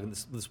the dialogue. And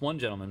this one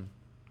gentleman,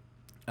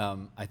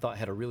 I thought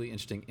had a really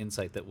interesting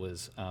insight that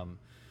was,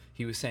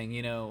 he was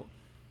saying,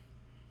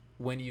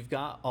 when you've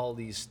got all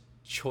these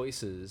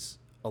choices,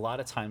 a lot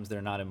of times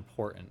they're not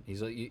important.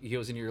 He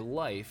goes, in your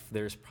life,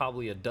 there's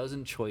probably a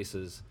dozen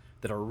choices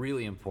that are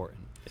really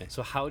important. Yeah.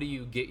 So how do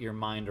you get your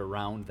mind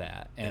around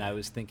that? And I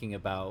was thinking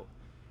about,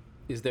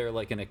 is there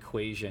like an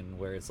equation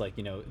where it's like,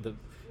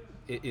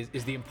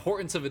 is the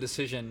importance of a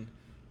decision,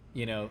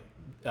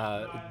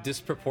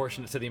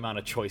 disproportionate to the amount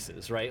of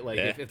choices, right? Like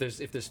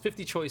if there's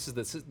 50 choices,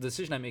 the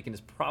decision I'm making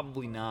is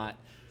probably not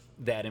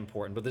that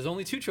important. But there's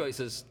only 2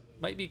 choices,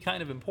 might be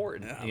kind of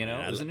important.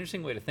 It was an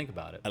interesting way to think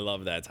about it. I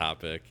love that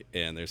topic,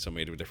 and there's so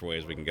many different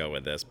ways we can go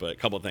with this. But a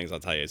couple of things I'll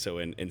tell you. So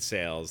in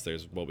sales,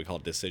 there's what we call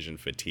decision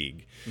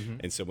fatigue,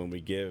 and so when we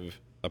give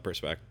a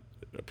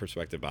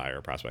prospective buyer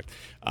or prospect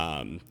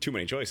too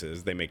many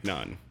choices, they make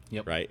none.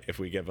 Yep. Right? If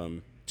we give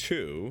them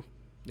 2,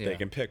 they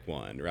can pick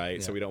one, right?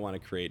 Yeah. So we don't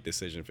want to create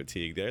decision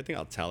fatigue. The other thing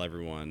I'll tell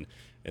everyone,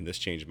 and this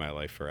changed my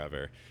life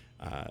forever,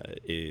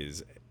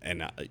 is,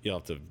 and you'll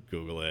have to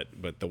Google it,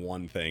 but The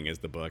One Thing is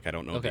the book. I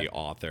don't know the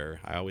author.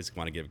 I always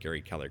want to give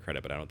Gary Keller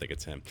credit, but I don't think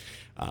it's him.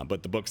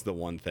 But the book's The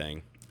One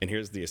Thing. And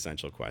here's the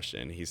essential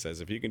question. He says,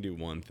 if you can do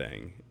one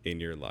thing in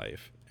your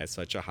life at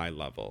such a high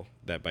level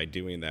that by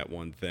doing that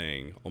one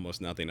thing,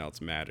 almost nothing else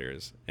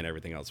matters and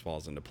everything else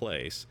falls into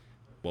place,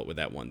 what would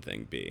that one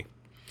thing be?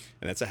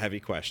 And that's a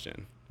heavy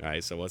question,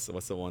 right? So what's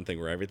the one thing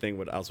where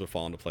everything else would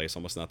fall into place,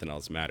 almost nothing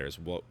else matters?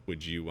 What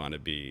would you want to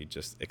be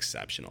just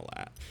exceptional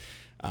at?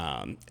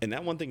 And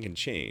that one thing can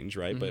change,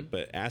 right?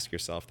 But ask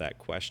yourself that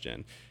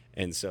question.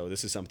 And so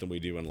this is something we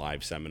do in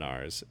live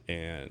seminars,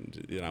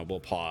 and we'll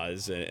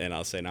pause and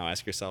I'll say, now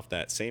ask yourself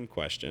that same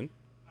question,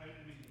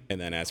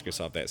 and then ask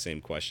yourself that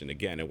same question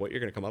again. And what you're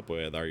going to come up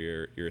with are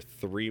your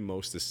 3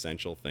 most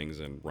essential things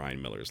in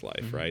Ryan Miller's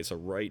life, right? So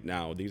right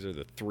now, these are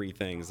the 3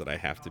 things that I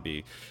have to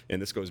be,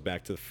 and this goes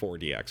back to the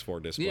 4DX, 4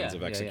 disciplines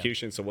of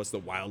execution. So what's the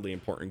wildly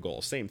important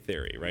goal? Same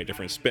theory, right?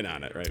 Different spin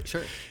on it, right?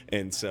 Sure.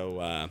 And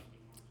so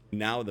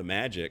now the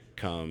magic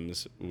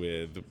comes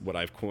with what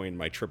I've coined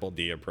my triple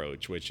D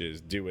approach, which is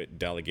do it,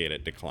 delegate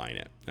it, decline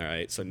it. All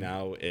right. So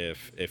now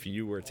if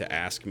you were to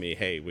ask me,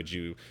 hey, would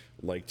you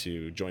like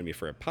to join me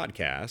for a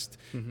podcast?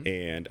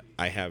 And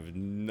I have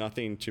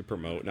nothing to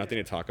promote, nothing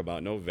to talk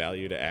about, no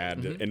value to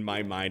add in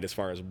my mind as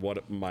far as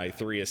what my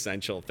 3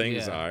 essential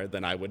things are,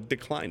 then I would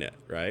decline it.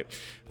 Right.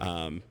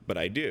 But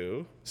I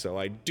do. So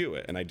I do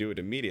it, and I do it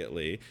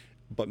immediately.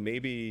 But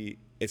maybe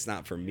it's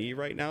not for me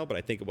right now, but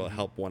I think it will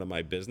help one of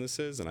my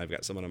businesses, and I've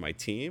got someone on my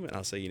team, and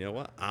I'll say, you know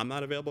what, I'm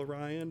not available,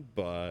 Ryan,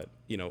 but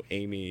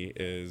Amy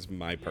is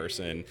my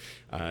person.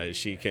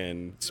 She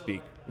can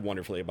speak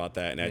wonderfully about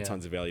that and add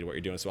tons of value to what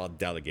you're doing, so I'll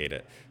delegate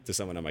it to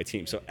someone on my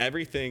team. So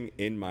everything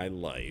in my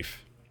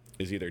life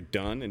is either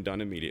done and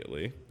done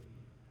immediately,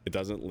 It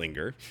doesn't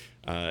linger.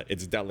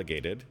 It's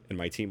delegated, and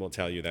my team will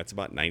tell you that's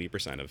about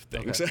 90% of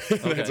things.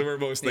 Okay. That's where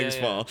most things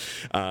Yeah.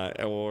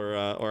 fall.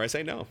 Or I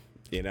say no,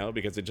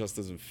 because it just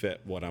doesn't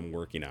fit what I'm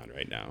working on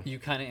right now. You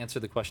kind of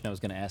answered the question I was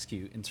going to ask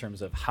you in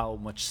terms of how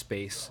much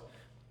space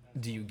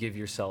do you give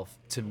yourself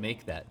to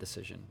make that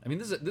decision? I mean,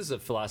 this is a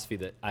philosophy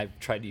that I've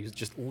tried to use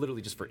just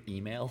for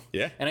email.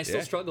 Yeah. And I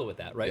still struggle with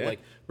that, right? Yeah. Like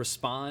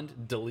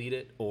respond, delete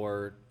it,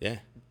 or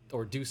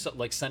do something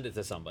like send it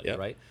to somebody, Yep.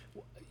 right?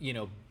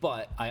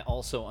 But I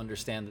also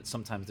understand that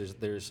sometimes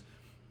there's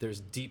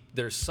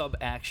sub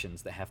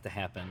actions that have to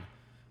happen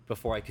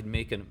before I could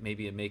make an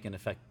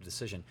effective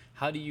decision.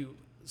 How do you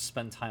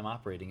spend time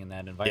operating in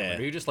that environment? Yeah.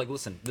 Or you're just like,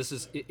 listen, this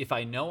is, if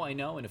I know, I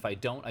know, and if I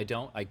don't, I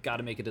don't. I got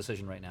to make a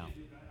decision right now.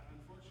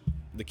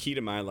 The key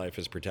to my life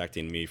is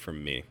protecting me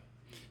from me,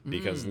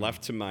 because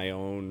left to my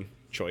own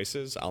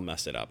choices, I'll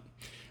mess it up.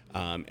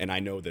 And I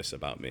know this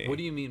about me. What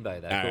do you mean by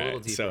that? All Go a right, little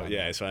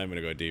deeper. so I'm going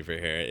to go deeper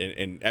here.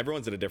 And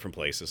everyone's at a different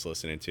place that's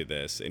listening to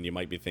this. And you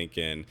might be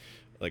thinking,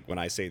 like, when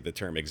I say the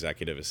term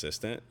executive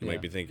assistant, you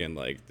might be thinking,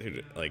 like,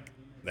 dude, like,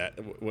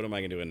 that, what am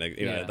I going to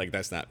do? Like,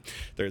 that's not.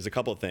 There's a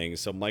couple of things.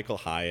 So Michael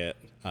Hyatt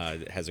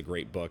has a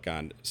great book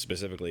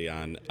specifically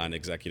on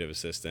executive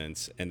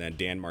assistants. And then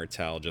Dan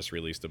Martell just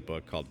released a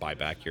book called Buy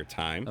Back Your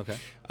Time. Okay.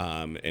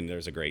 And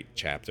there's a great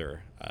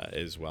chapter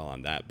as well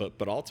on that.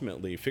 But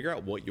ultimately, figure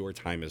out what your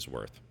time is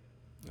worth.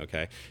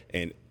 Okay.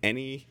 And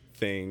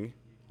anything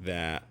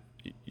that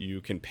you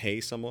can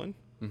pay someone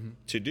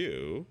to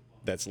do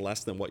that's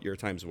less than what your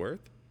time's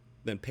worth,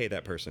 then pay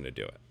that person to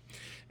do it.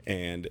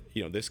 And,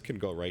 this can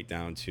go right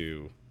down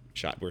to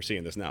shop. We're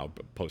seeing this now,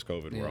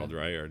 post-COVID world,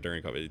 right? Or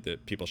during COVID, the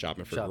people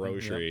shopping for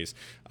groceries,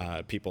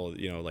 people,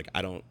 like,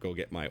 I don't go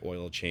get my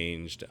oil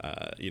changed.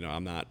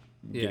 I'm not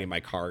getting my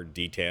car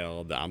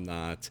detailed. I'm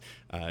not,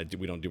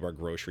 we don't do our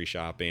grocery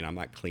shopping. I'm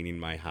not cleaning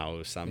my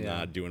house. I'm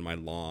not doing my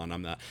lawn.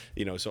 I'm not,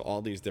 so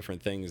all these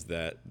different things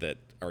that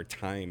our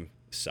time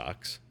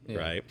sucks,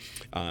 right?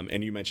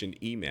 And you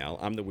mentioned email.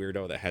 I'm the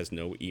weirdo that has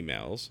no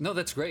emails. No,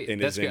 that's great.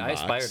 That's great. I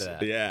aspire to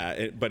that.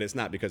 Yeah, but it's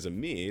not because of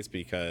me. It's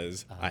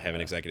because I have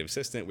an executive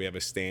assistant. We have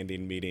a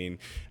standing meeting,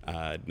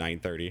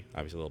 9:30.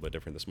 Obviously, a little bit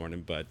different this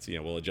morning, but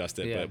we'll adjust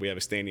it. But we have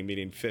a standing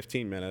meeting,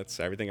 15 minutes.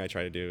 Everything I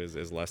try to do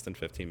is less than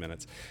 15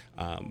 minutes,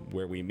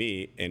 where we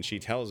meet, and she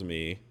tells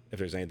me if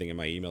there's anything in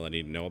my email I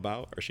need to know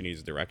about, or she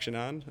needs direction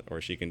on,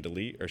 or she can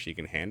delete, or she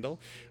can handle.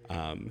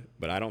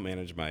 But I don't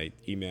manage my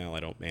email. I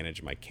don't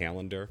manage my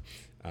calendar,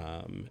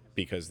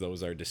 because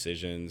those are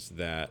decisions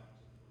that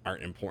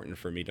aren't important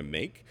for me to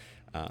make.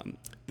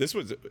 This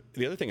was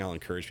the other thing I'll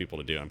encourage people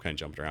to do. I'm kind of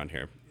jumping around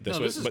here. This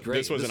was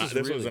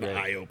an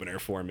eye opener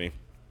for me.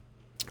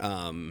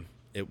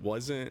 It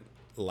wasn't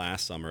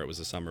last summer. It was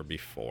the summer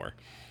before.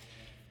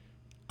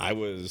 I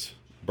was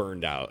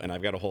burned out, and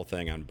I've got a whole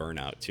thing on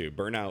burnout too.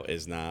 Burnout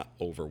is not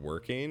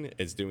overworking.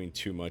 It's doing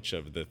too much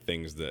of the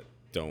things that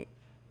don't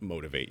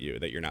motivate you,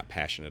 that you're not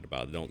passionate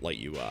about, that don't light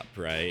you up,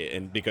 right?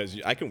 And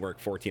because I can work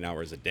 14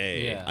 hours a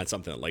day on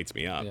something that lights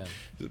me up.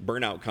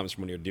 Burnout comes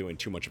from when you're doing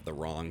too much of the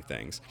wrong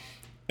things.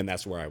 And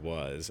that's where I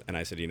was. And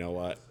I said, you know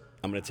what?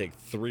 I'm going to take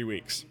 3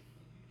 weeks.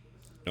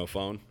 No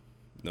phone,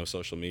 no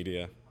social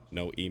media,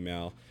 no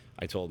email.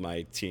 I told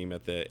my team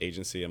at the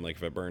agency, I'm like,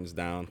 if it burns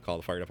down, call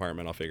the fire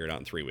department. I'll figure it out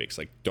in 3 weeks.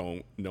 Like,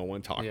 no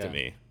one talk to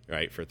me,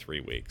 right, for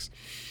 3 weeks.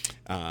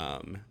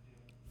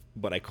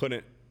 But I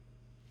couldn't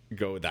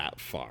go that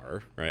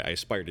far, right? I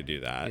aspired to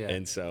do that.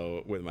 And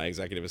so with my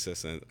executive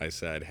assistant, I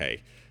said,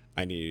 hey,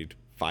 I need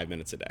 5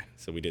 minutes a day.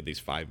 So we did these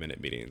 5-minute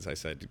meetings. I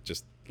said,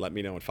 just let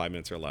me know in 5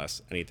 minutes or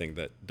less, anything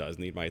that does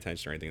need my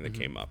attention or anything that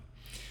came up.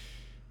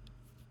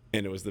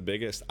 And it was the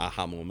biggest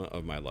aha moment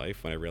of my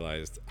life when I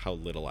realized how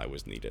little I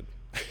was needed.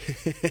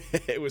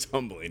 It was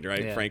humbling,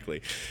 right?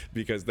 Frankly,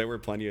 because there were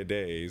plenty of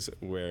days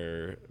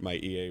where my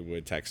EA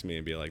would text me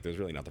and be like, there's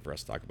really nothing for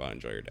us to talk about.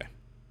 Enjoy your day.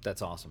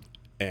 That's awesome.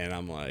 And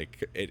I'm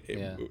like,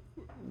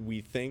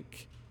 we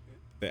think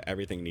that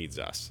everything needs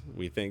us.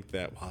 We think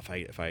that, well,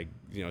 if I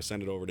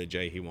send it over to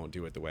Jay, he won't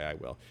do it the way I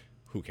will.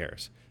 Who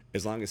cares?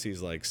 As long as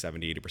he's like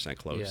 70, 80%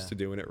 close to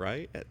doing it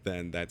right,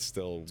 then that's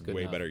still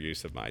way better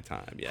use of my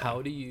time. Yeah.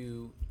 How do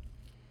you,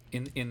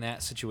 in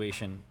that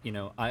situation,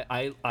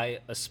 I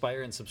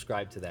aspire and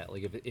subscribe to that.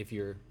 Like if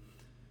you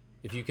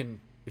can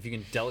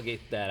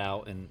delegate that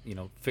out and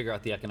figure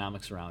out the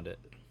economics around it.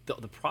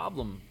 The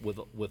problem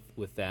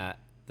with that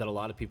a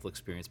lot of people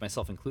experience,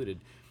 myself included,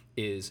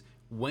 is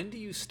when do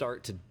you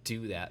start to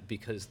do that?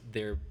 Because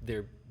there's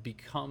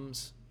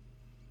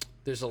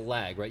a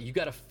lag, right? You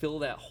got to fill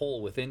that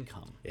hole with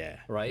income. Yeah.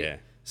 Right. Yeah.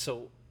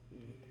 So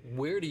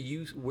where did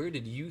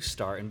you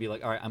start and be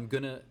like, all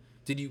right,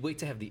 did you wait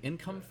to have the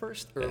income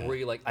first, or were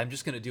you like, I'm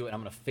just gonna do it,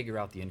 I'm gonna figure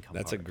out the income?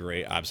 That's a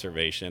great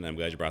observation. I'm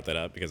glad you brought that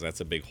up, because that's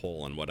a big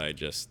hole in what I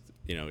just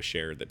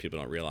shared that people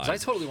don't realize. I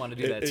totally want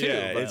to do that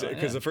too.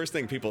 Because the first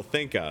thing people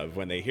think of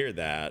when they hear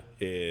that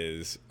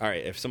is, all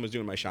right, if someone's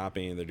doing my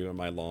shopping, they're doing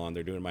my lawn,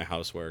 they're doing my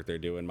housework, they're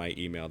doing my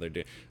email,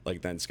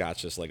 then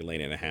Scott's just like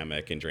laying in a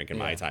hammock and drinking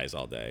Mai Tais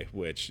all day,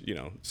 which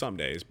some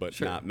days, but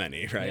not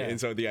many, right? And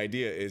so the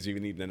idea is you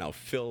need to now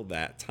fill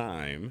that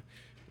time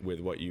with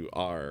what you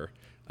are.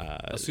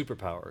 A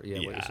superpower. Yeah.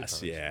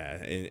 Yes.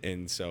 Yeah.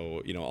 And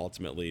so,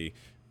 ultimately,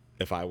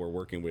 if I were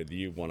working with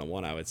you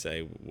one-on-one, I would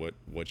say,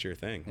 what's your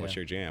thing? What's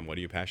your jam? What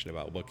are you passionate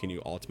about? What can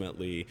you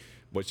ultimately,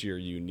 what's your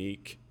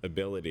unique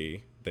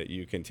ability that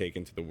you can take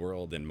into the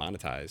world and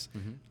monetize?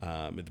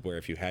 Where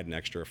if you had an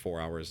extra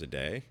 4 hours a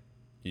day,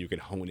 you could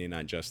hone in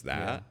on just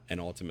that and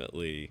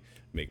ultimately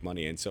make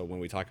money. And so when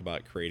we talk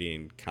about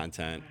creating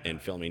content and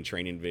filming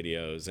training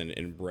videos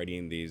and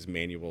writing these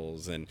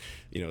manuals and,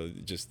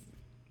 just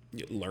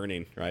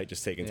learning, right?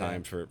 Just taking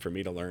time for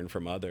me to learn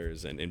from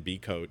others and be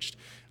coached.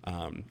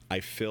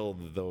 I fill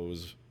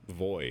those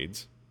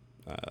voids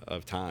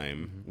of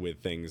time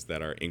with things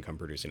that are income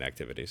producing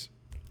activities.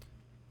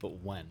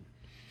 But when?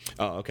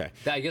 Oh, okay.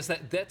 I guess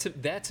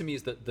that to me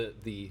is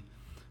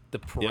the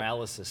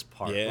paralysis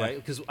part, right?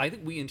 Because I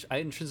think I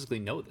intrinsically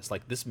know this.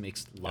 Like, this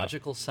makes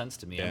logical sense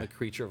to me. I'm a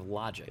creature of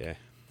logic. Yeah.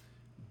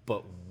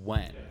 But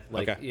when?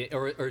 Like, and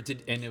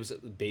it was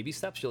baby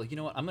steps. You're like, you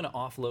know what? I'm going to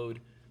offload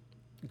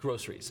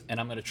groceries, and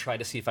I'm going to try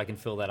to see if I can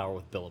fill that hour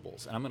with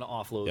billables, and I'm going to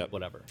offload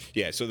whatever.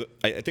 Yeah. So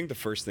I think the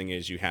first thing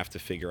is you have to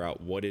figure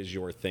out what is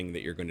your thing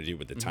that you're going to do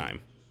with the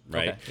time.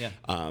 Right? Okay,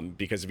 yeah.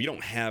 Because if you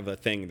don't have a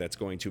thing that's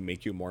going to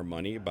make you more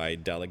money by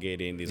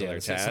delegating these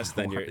other tasks,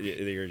 then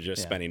you're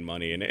just spending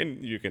money.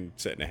 And you can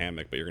sit in a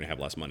hammock, but you're going to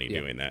have less money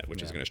doing that,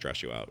 which is going to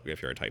stress you out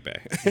if you're a type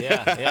A.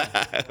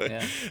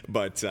 Yeah.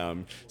 But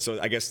so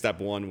I guess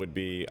step one would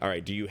be, all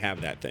right, do you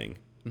have that thing?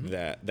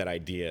 That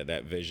idea,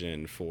 that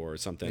vision for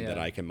something that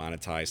I can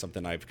monetize,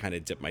 something I've kind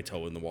of dipped my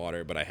toe in the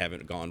water, but I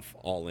haven't gone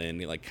all in.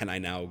 Like, can I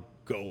now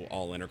go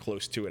all in or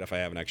close to it if I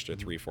have an extra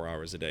 3-4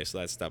 hours a day? So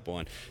that's step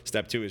one.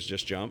 Step two is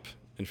just jump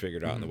and figure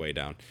it out on the way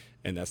down.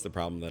 And that's the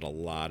problem that a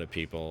lot of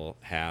people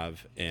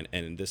have.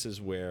 And this is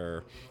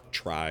where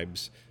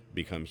tribes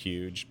become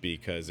huge,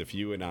 because if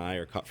you and I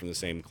are cut from the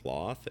same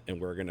cloth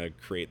and we're going to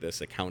create this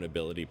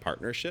accountability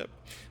partnership,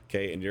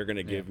 okay, and you're going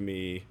to give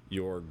me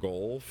your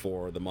goal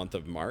for the month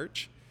of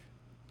March,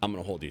 I'm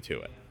going to hold you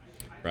to it,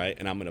 right?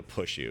 And I'm going to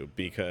push you,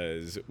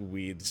 because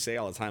we say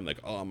all the time, like,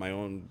 oh, I'm my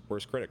own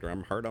worst critic, or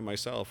I'm hard on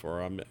myself, or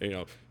I'm,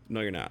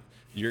 no, you're not.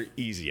 You're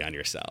easy on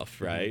yourself,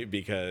 right?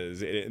 Because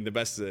the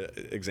best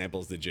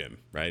example is the gym,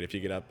 right? If you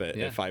get up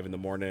at 5 in the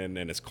morning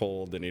and it's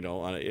cold and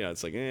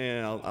it's like,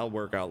 I'll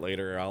work out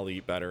later, I'll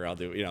eat better, I'll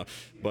do,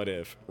 But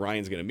if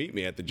Ryan's going to meet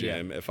me at the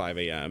gym at 5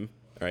 a.m.,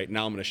 right,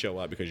 now I'm going to show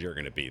up because you're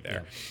going to be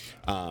there.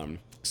 Yeah.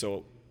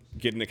 So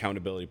get an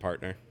accountability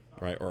partner,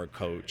 right, or a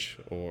coach,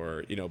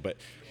 or but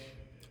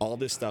all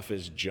this stuff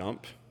is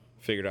jump,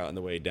 figured out on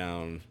the way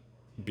down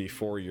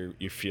before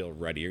you feel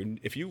ready.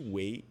 If you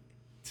wait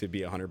to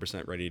be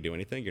 100% ready to do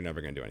anything, you're never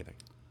going to do anything.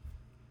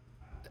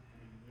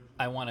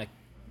 I want to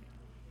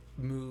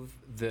move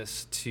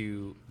this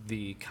to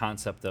the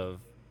concept of,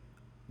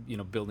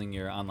 building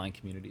your online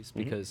communities,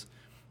 because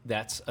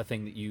that's a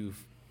thing that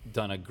you've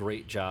done a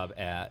great job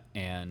at.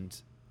 And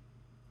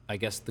I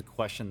guess the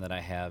question that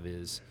I have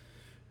is,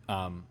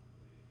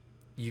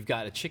 you've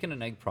got a chicken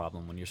and egg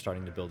problem when you're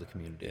starting to build a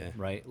community,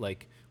 right?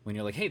 Like, when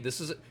you're like, hey,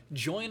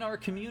 join our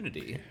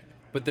community.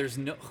 But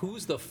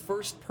who's the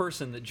first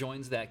person that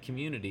joins that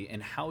community,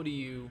 and how did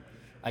you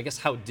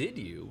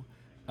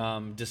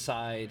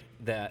decide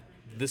that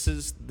this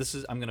is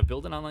I'm going to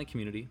build an online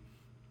community,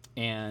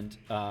 and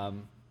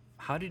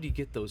how did you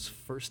get those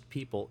first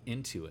people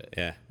into it?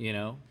 Yeah.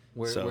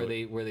 Where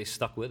they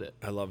stuck with it?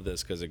 I love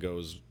this because it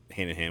goes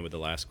hand in hand with the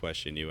last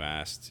question you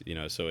asked.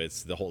 So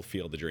it's the whole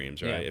field of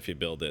dreams, right? Yeah. If you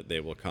build it, they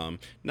will come.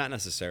 Not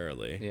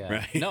necessarily,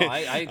 right? No,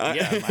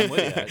 I'm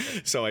with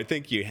you. So I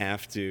think you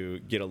have to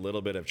get a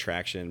little bit of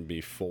traction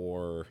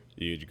before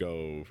you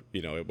go.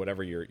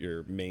 Whatever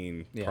your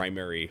main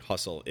primary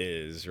hustle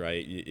is,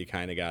 right? You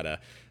kind of gotta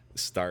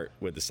start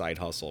with the side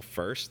hustle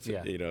first,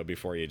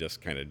 before you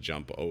just kind of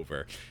jump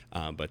over.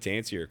 But to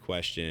answer your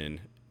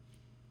question,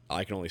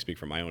 I can only speak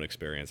from my own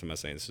experience. I'm not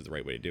saying this is the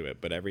right way to do it,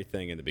 but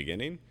everything in the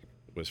beginning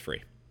was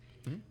free,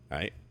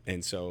 right?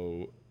 And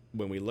so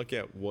when we look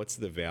at what's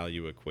the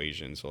value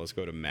equation, so let's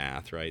go to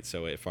math, right?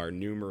 So if our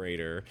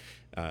numerator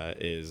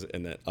is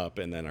and then up,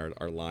 and then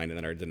our line, and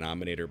then our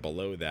denominator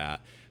below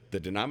that, the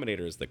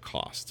denominator is the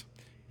cost.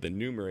 The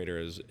numerator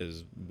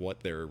is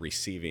what they're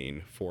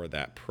receiving for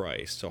that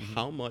price. So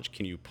how much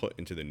can you put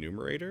into the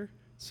numerator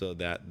so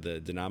that the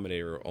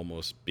denominator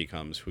almost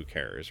becomes who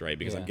cares, right?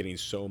 Because I'm getting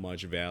so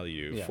much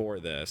value for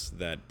this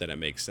that it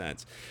makes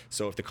sense.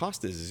 So if the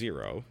cost is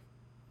 0,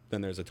 then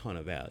there's a ton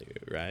of value,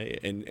 right?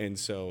 And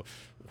so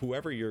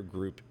whoever your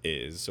group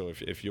is, so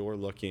if you're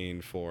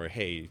looking for,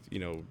 hey,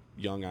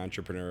 young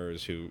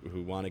entrepreneurs who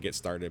want to get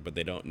started but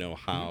they don't know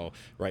how,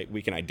 right?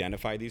 We can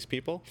identify these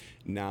people.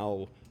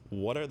 Now,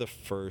 what are the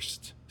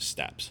first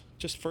steps?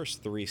 Just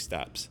first 3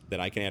 steps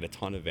that I can add a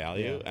ton of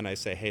value, and I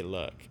say, hey,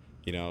 look,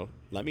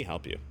 let me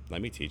help you.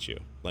 Let me teach you.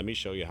 Let me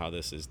show you how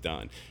this is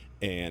done.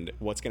 And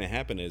what's going to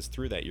happen is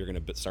through that, you're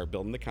going to start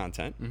building the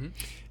content.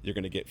 You're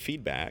going to get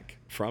feedback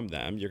from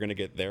them. You're going to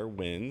get their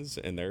wins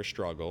and their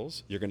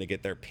struggles. You're going to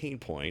get their pain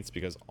points,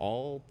 because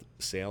all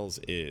sales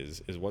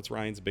is what's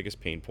Ryan's biggest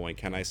pain point?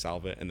 Can I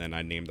solve it? And then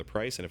I name the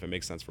price. And if it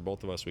makes sense for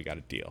both of us, we got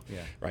a deal. Yeah.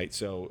 Right.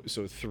 So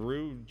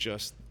through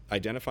just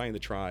identifying the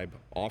tribe,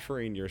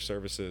 offering your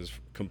services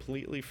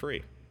completely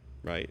free,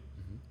 right,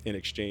 in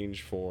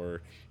exchange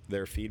for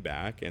their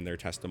feedback and their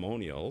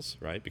testimonials,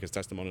 right? Because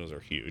testimonials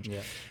are huge.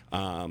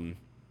 Yeah.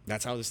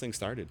 That's how this thing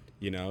started.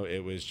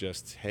 It was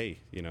just, hey,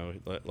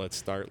 let's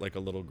start like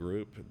a little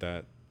group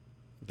that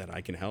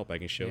I can help. I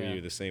can show you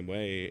the same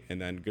way.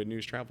 And then good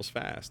news travels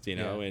fast,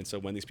 And so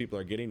when these people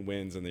are getting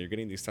wins and they're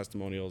getting these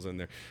testimonials and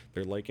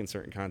they're liking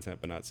certain content,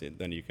 but not seeing,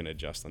 then you can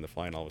adjust on the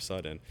fly, and all of a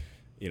sudden,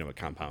 it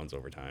compounds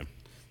over time.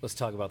 Let's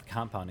talk about the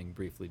compounding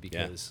briefly,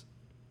 because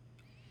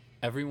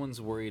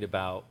everyone's worried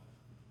about,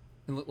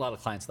 a lot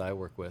of clients that I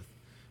work with,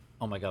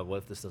 oh my God, what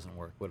if this doesn't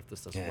work? What if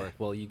this doesn't work?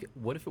 Well,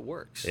 what if it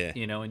works?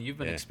 And you've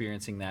been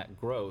experiencing that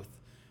growth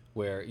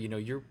where,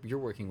 you're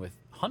working with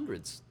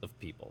hundreds of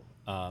people.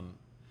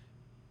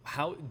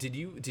 How did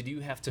you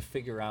have to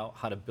figure out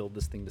how to build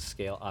this thing to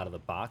scale out of the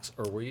box,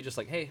 or were you just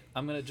like, hey,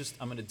 I'm gonna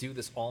do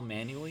this all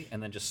manually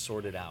and then just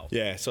sort it out?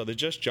 Yeah. So the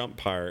just jump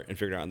part and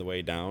figure it out on the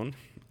way down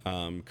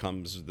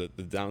comes the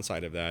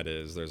downside of that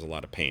is there's a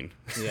lot of pain.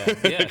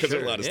 Because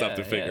there's a lot of stuff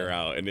to figure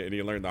out, and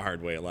you learn the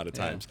hard way a lot of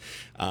times.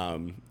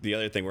 The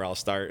other thing where I'll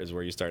start is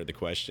where you started the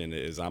question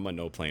is I'm a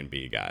no plan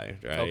B guy,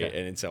 right?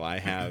 Okay. And so I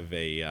have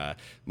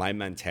my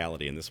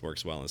mentality, and this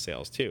works well in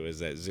sales too, is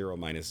that 0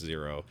 minus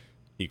 0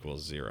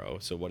 equals 0.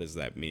 So what does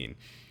that mean?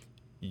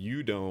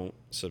 You don't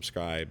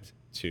subscribe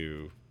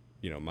to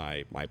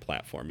my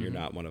platform. You're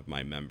not one of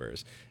my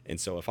members. And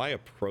so if I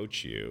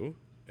approach you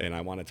and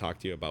I want to talk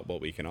to you about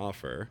what we can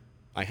offer,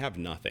 I have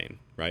nothing,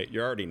 right?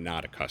 You're already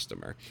not a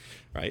customer,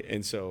 right?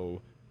 And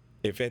so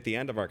if at the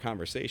end of our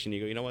conversation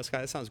you go, you know what,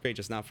 Scott, that sounds great,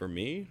 just not for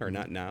me, or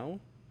not now,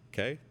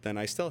 okay, then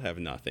I still have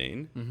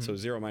nothing. So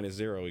 0 minus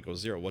 0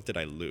 equals 0. What did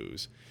I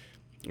lose,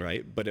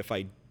 right? But if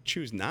I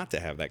choose not to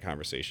have that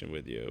conversation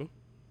with you,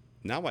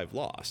 now I've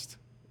lost,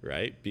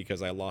 right?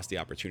 Because I lost the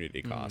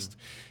opportunity cost.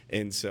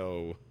 And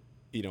so,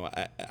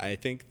 I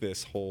think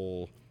this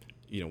whole,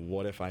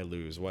 what if I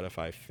lose? What if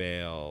I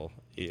fail?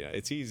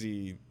 It's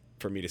easy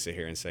for me to sit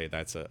here and say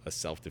that's a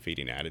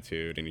self-defeating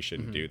attitude and you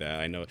shouldn't do that.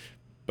 I know,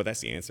 but that's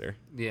the answer.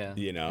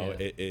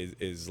 It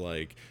is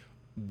like,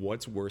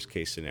 what's worst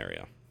case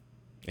scenario?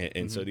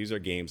 And so these are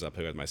games I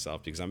play with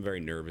myself because I'm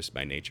very nervous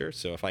by nature.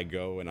 So if I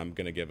go and I'm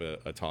going to give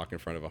a talk in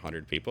front of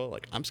 100 people,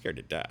 like I'm scared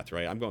to death,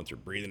 right? I'm going through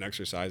breathing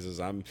exercises.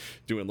 I'm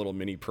doing little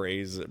mini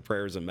prayers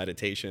and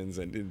meditations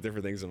and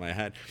different things in my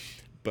head.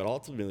 But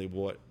ultimately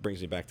what brings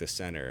me back to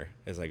center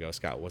is I go,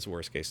 Scott, what's the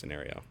worst case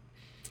scenario?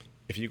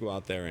 If you go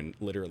out there and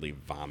literally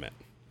vomit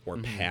or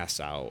pass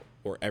out,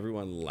 or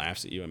everyone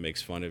laughs at you and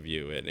makes fun of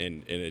you, and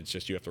it's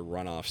just you have to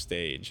run off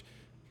stage,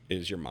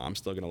 is your mom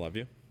still going to love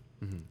you?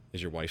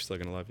 Is your wife still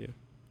going to love you?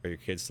 Are your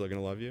kids still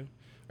going to love you?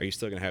 Are you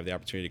still going to have the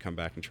opportunity to come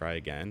back and try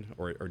again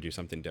or do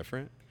something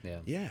different?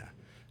 Yeah.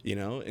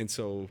 And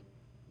so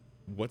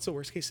what's the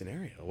worst case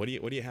scenario? What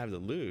do you have to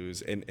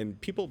lose? And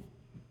people,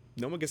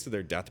 no one gets to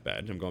their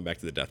deathbed. I'm going back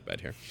to the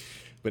deathbed here.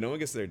 But no one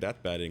gets to their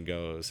deathbed and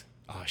goes,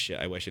 oh shit,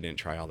 I wish I didn't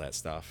try all that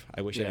stuff.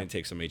 I wish I didn't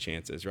take so many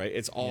chances, right?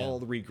 It's all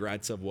the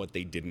regrets of what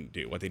they didn't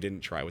do, what they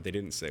didn't try, what they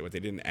didn't say, what they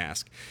didn't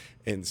ask.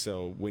 And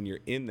so when you're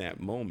in that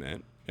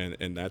moment,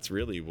 and that's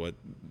really what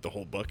the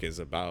whole book is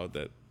about,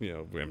 that, we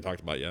haven't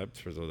talked about yet,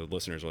 for the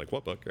listeners are like,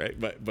 what book, right?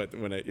 But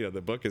when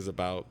the book is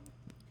about,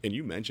 and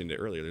you mentioned it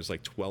earlier, there's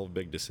like 12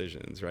 big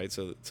decisions, right?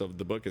 So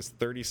the book is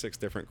 36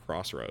 different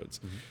crossroads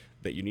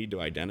that you need to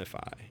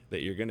identify,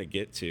 that you're going to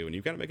get to, and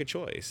you've got to make a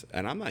choice.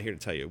 And I'm not here to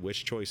tell you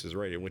which choice is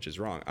right and which is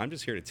wrong. I'm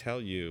just here to tell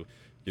you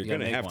you're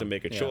going to have to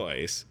make a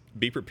choice,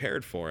 be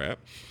prepared for it,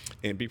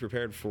 and be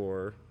prepared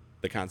for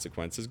the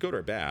consequences, good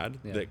or bad,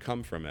 that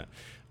come from it.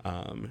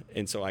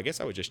 And so I guess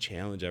I would just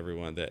challenge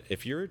everyone that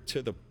if you're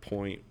to the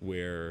point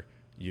where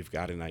you've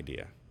got an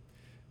idea,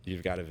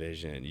 you've got a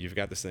vision, you've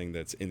got this thing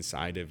that's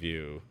inside of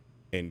you,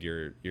 and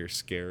you're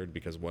scared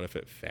because what if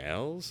it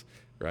fails,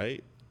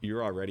 right?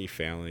 You're already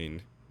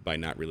failing by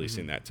not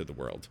releasing that to the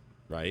world,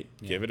 right?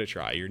 Give it a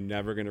try. You're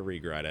never going to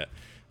regret it.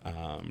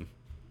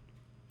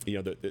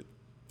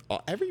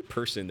 Every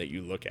person that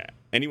you look at,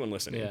 anyone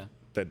listening,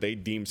 that they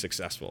deem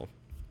successful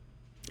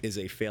is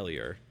a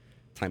failure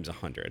times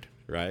 100,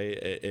 right?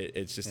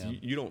 It's just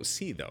you don't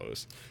see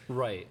those,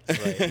 right?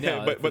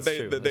 No, but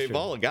they've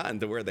all gotten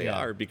to where they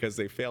are because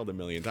they failed a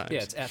million times.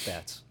 Yeah, it's at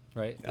bats,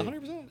 right?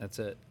 100%. That's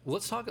it. Well,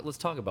 let's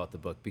talk about the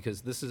book, because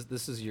this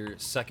is your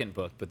second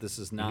book, but this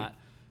is not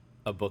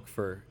a book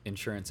for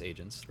insurance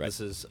agents. Right. This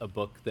is a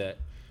book that,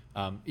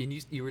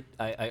 and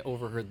I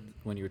overheard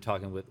when you were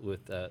talking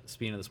with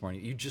Spina this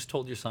morning. You just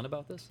told your son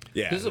about this.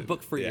 Yeah, this is a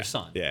book for your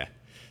son. Yeah.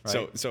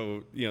 Right?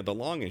 So the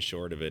long and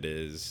short of it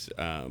is,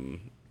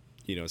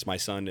 it's my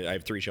son. I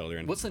have 3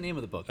 children. What's the name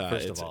of the book,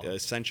 first it's of all?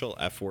 Essential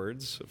F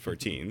Words for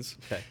Teens.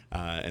 Okay.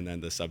 And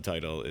then the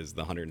subtitle is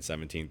the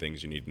 117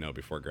 Things You Need to Know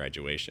Before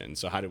Graduation.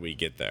 So how did we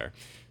get there?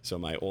 So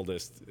my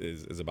oldest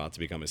is about to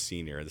become a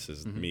senior. This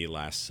is me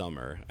last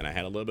summer. And I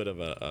had a little bit of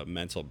a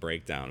mental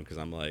breakdown because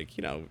I'm like,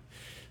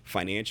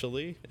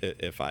 financially,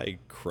 if I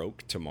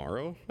croak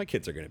tomorrow, my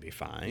kids are going to be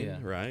fine,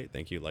 right?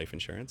 Thank you, life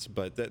insurance.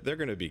 But they're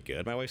going to be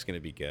good. My wife's going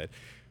to be good.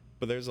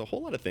 But there's a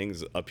whole lot of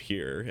things up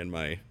here in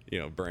my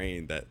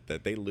brain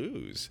that they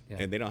lose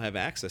and they don't have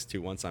access to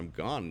once I'm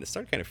gone. And it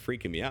started kind of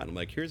freaking me out. I'm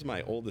like, here's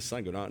my oldest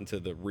son going out into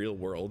the real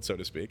world, so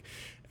to speak,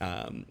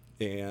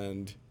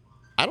 and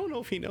I don't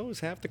know if he knows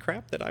half the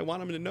crap that I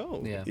want him to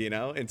know,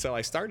 And so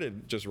I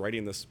started just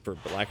writing this, for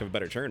lack of a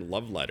better term,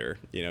 love letter,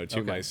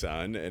 to my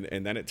son.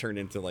 And then it turned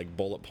into like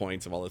bullet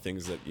points of all the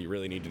things that you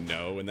really need to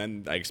know. And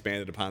then I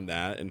expanded upon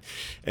that.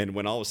 And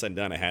when all was said and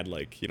done, I had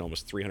like,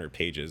 almost 300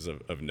 pages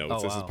of notes.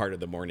 Oh, this wow. is part of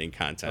the morning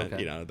content,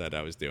 that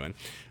I was doing.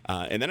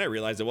 And then I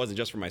realized it wasn't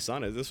just for my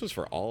son. This was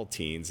for all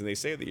teens. And they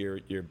say that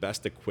you're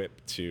best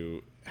equipped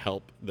to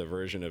help the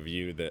version of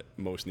you that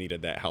most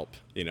needed that help,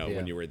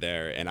 when you were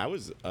there. And I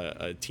was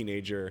a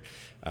teenager,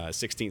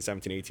 16,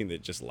 17, 18,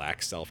 that just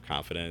lacked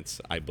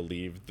self-confidence. I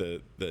believed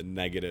the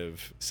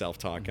negative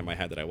self-talk in my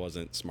head that I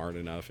wasn't smart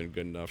enough and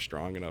good enough,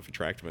 strong enough,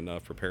 attractive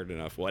enough, prepared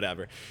enough,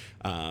 whatever.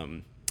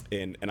 And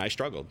I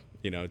struggled,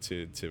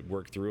 to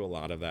work through a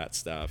lot of that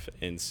stuff.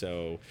 And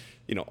so,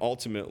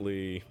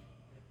 ultimately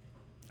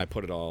I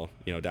put it all,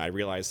 I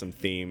realized some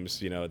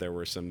themes, there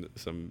were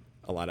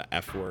a lot of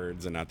F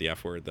words, and not the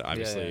F word.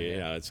 Obviously,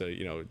 it's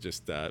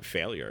just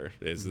failure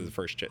is the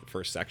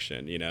first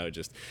section.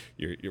 Just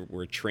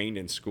we're trained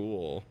in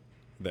school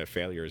that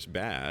failure is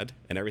bad,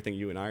 and everything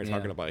you and I are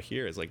talking about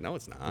here is like, no,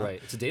 it's not. Right,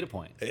 it's a data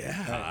point.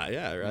 Right.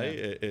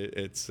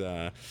 It's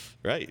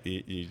right.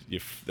 You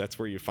that's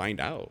where you find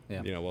out,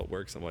 what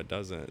works and what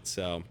doesn't.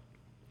 So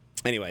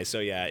anyway,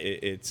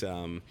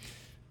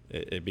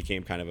 it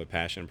became kind of a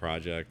passion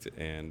project,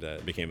 and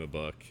it became a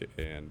book.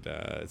 And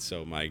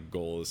so my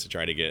goal is to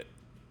try to get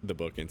the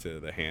book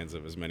into the hands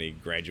of as many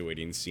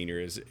graduating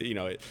seniors.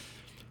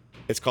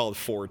 It's called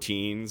For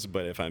Teens,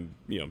 but if I'm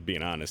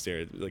being honest,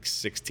 they're like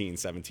 16,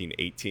 17,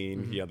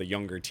 18. The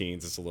younger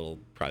teens, it's a little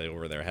probably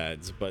over their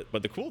heads. But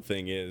the cool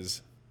thing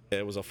is,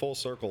 it was a full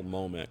circle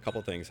moment. A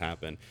couple things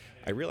happened.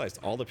 I realized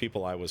all the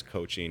people I was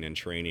coaching and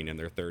training in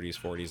their 30s,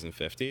 40s, and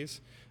 50s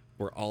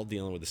were all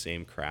dealing with the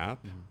same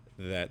crap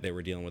that they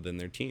were dealing with in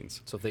their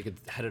teens. So if they could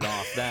head it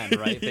off then,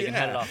 right? If they can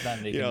head it off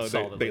then, they can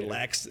solve it They later.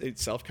 lack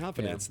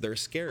self-confidence. They're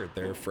scared.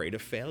 They're afraid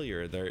of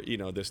failure. They're,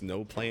 this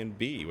no plan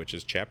B, which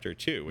is chapter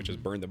 2, which is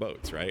burn the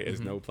boats, right?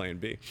 Is no plan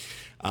B.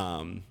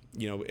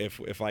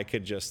 If I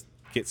could just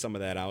get some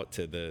of that out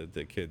to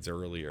the kids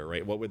earlier,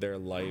 right? What would their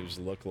lives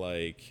look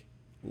like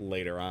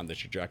later on, the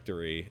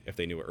trajectory, if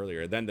they knew it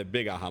earlier? Then the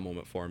big aha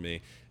moment for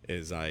me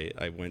is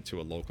I went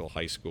to a local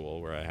high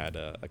school where I had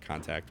a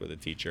contact with a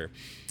teacher,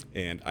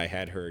 and I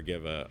had her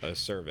give a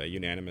survey,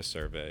 unanimous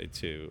survey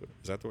to,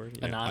 is that the word?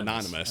 Yeah.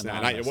 Anonymous.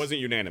 It wasn't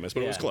unanimous,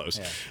 but it was close.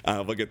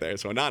 We'll get there.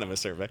 So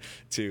anonymous survey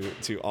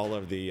to all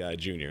of the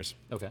juniors.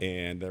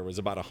 Okay. And there was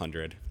about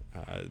 100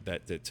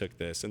 that took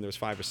this, and there's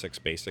 5 or 6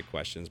 basic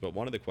questions, but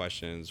one of the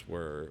questions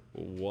were,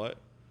 what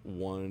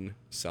one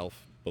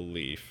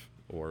self-belief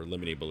or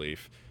limiting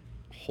belief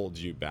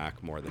holds you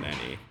back more than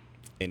any?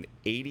 And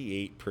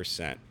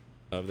 88%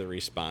 of the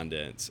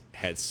respondents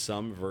had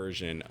some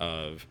version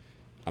of,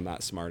 I'm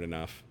not smart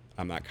enough,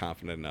 I'm not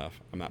confident enough,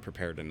 I'm not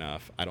prepared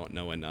enough, I don't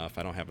know enough,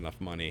 I don't have enough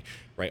money,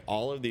 right?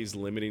 All of these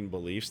limiting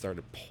beliefs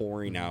started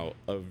pouring out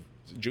of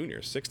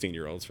juniors,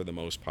 16-year-olds for the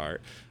most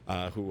part,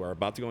 who are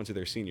about to go into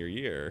their senior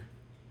year.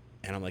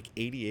 And I'm like,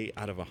 88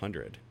 out of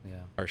 100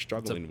 are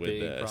struggling with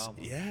this.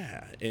 Problem.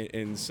 Yeah.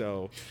 And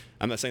so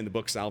I'm not saying the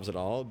book solves it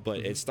all,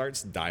 but it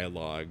starts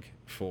dialogue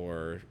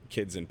for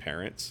kids and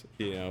parents,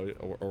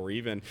 or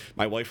even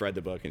my wife read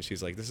the book and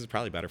she's like, this is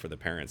probably better for the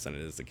parents than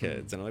it is the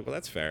kids. And I'm like, well,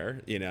 that's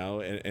fair,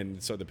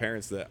 and so the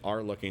parents that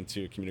are looking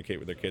to communicate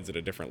with their kids at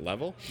a different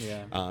level,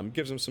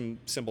 gives them some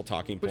simple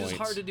talking points. Which is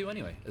hard to do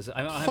anyway.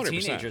 I don't have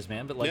teenagers,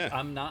 man, but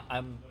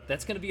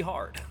that's going to be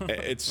hard.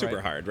 It's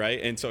super hard, right?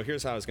 And so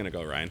here's how it's going to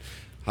go, Ryan.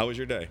 How was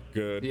your day?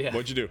 Good. Yeah.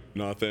 What'd you do?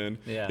 Nothing.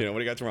 Yeah. What do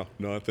you got tomorrow?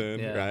 Nothing.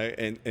 Yeah.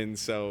 Right. And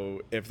so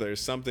if there's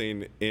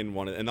something in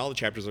one, and all the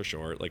chapters are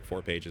short, like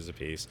 4 pages a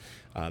piece,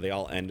 they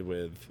all end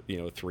with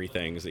 3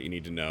 things that you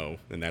need to know,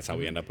 and that's how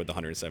we end up with the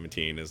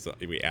 117. Is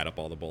we add up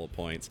all the bullet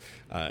points,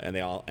 and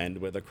they all end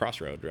with a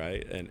crossroad,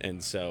 right?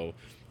 And so,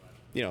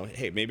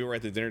 hey, maybe we're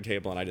at the dinner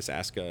table and I just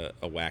ask a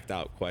whacked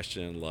out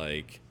question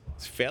like,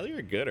 is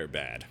failure good or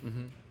bad?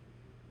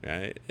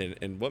 Right.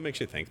 And what makes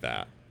you think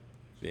that?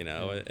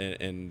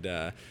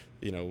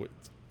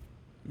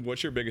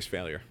 What's your biggest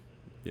failure,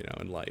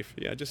 in life?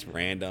 Yeah, just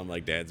random,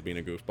 like dad's being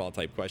a goofball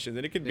type questions.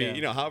 And it could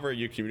be, however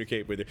you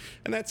communicate with you.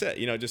 And that's it,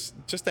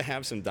 just to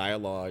have some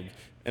dialogue.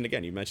 And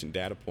again, you mentioned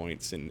data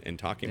points and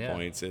talking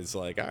points is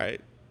like, all right,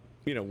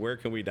 where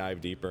can we dive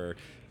deeper?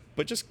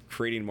 But just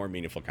creating more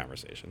meaningful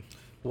conversation.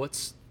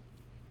 What's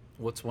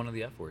one of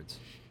the F words?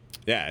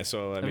 Yeah,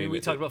 so I mean, we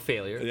talked about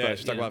failure. Yeah, but,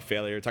 just talk about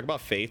failure. Talk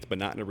about faith, but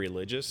not in a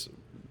religious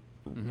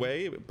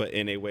way, but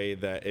in a way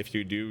that if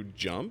you do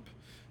jump,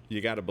 you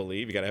got to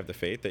believe, you got to have the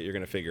faith that you're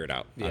going to figure it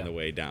out on the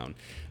way down.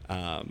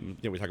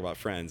 We talk about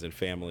friends and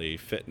family,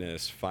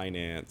 fitness,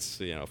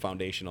 finance,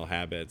 foundational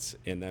habits,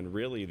 and then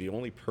really the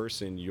only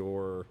person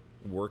you're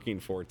working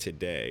for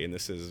today, and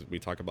we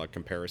talk about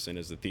comparison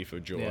as the thief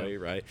of joy,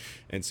 right?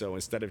 And so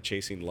instead of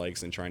chasing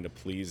likes and trying to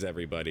please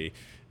everybody,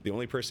 the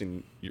only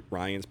person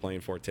Ryan's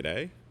playing for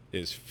today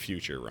is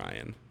future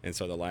Ryan. And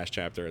so the last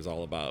chapter is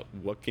all about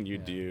what can you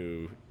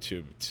do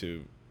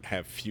to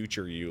have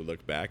future you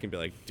look back and be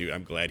like, dude,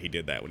 I'm glad he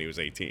did that when he was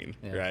 18,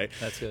 right?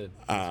 That's good.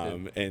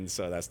 And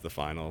so that's the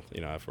final,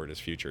 F word is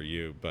future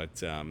you.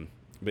 But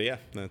yeah,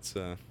 that's.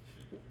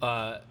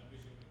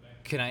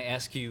 Can I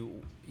ask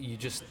you? You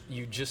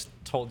just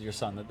told your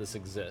son that this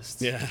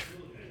exists. Yeah.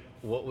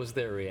 What was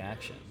their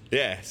reaction?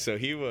 Yeah, so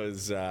he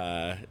was,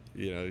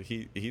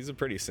 he's a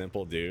pretty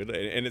simple dude,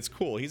 and it's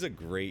cool. He's a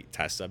great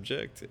test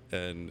subject,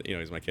 and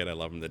he's my kid. I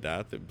love him to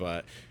death,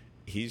 but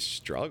he's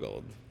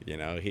struggled.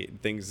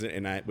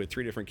 With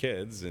 3 different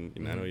kids, and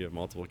I know you have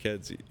multiple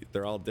kids.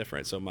 They're all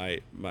different. So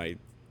my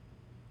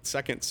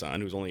second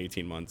son, who's only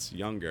 18 months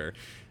younger,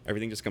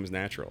 everything just comes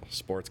natural.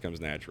 Sports comes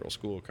natural.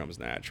 School comes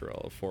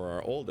natural. For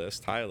our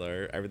oldest,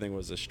 Tyler, everything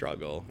was a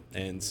struggle,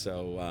 and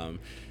so.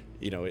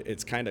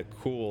 It's kind of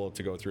cool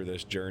to go through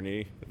this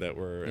journey that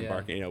we're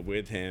embarking,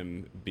 with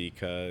him,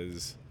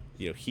 because,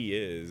 he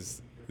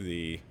is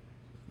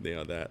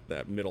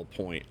that middle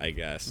point, I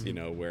guess,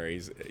 where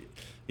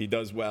he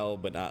does well,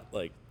 but not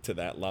like to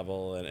that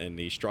level, and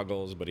he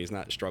struggles, but he's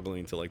not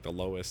struggling to like the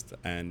lowest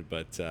end.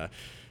 But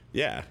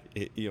you're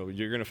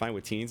going to find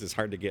with teens, it's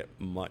hard to get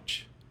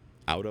much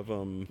out of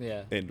them,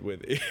 and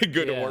with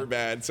good or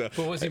bad. So,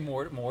 but was he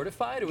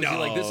mortified, or was he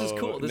like, "This is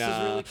cool. This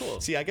is really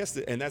cool"? See, I guess,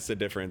 and that's the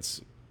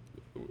difference.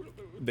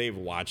 They've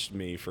watched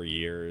me for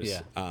years,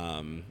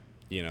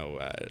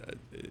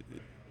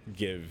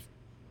 give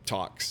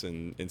talks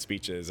and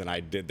speeches, and I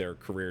did their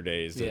career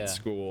days at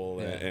school,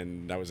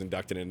 and I was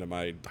inducted into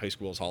my high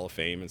school's Hall of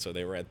Fame, and so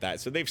they were at that.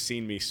 So they've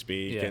seen me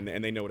speak, and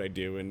they know what I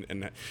do,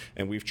 and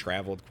we've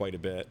traveled quite a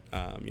bit,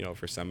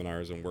 for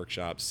seminars and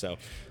workshops.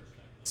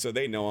 So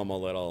they know I'm a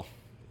little,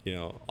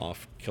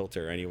 off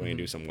kilter anyway, and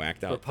do some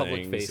whacked out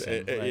public things.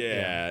 Facing, right?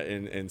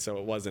 And so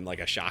it wasn't like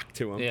a shock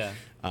to him. Yeah.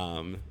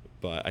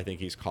 But I think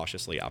he's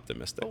cautiously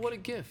optimistic. But what a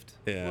gift!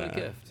 Yeah. What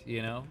a gift!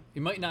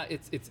 You might not.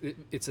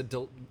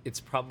 It's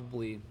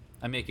probably.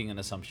 I'm making an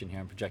assumption here.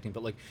 I'm projecting,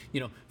 but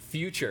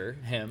future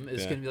him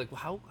is going to be like,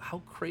 well,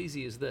 how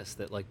crazy is this?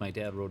 That like my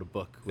dad wrote a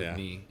book with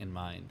me in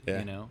mind.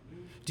 Yeah.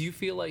 Do you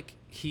feel like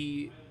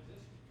he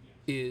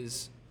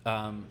is?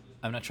 I'm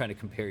not trying to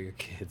compare your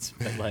kids,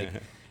 but like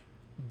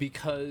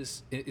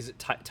because is it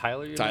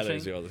Tyler?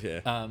 Tyler's the oldest,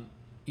 yeah.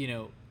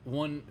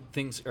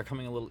 Things are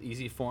coming a little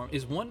easy for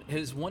him.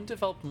 Has one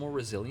developed more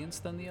resilience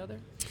than the other?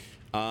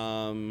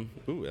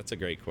 That's a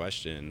great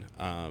question.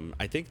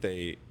 I think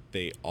they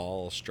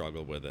all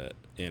struggle with it,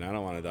 and I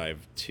don't want to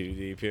dive too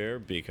deep here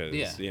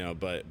because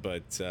but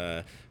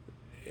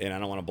and I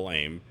don't want to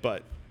blame,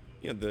 but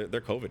they're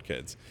COVID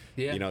kids.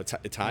 Yeah.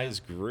 Ty's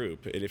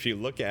group, and if you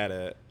look at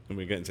it, when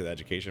we get into the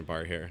education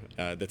part here,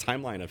 the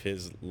timeline of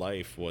his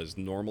life was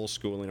normal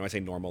schooling. When I say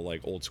normal,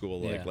 like old school,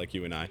 like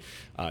you and I,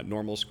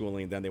 normal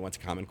schooling. Then they went to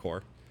Common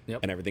Core,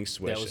 and everything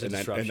switched. And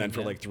then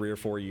for like 3 or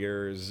 4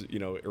 years,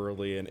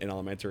 early in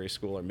elementary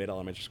school or mid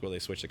elementary school, they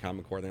switched to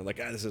Common Core. And they're like,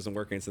 this isn't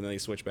working. So then they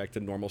switched back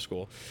to normal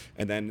school.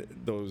 And then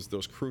those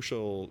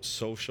crucial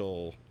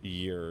social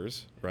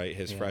years, right?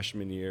 His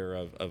freshman year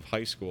of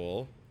high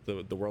school,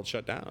 the world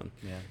shut down.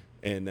 Yeah.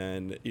 And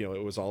then,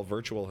 it was all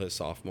virtual his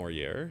sophomore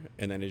year.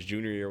 And then his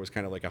junior year was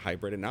kind of like a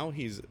hybrid. And now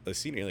he's a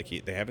senior. Like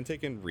they haven't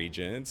taken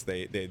regents.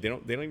 They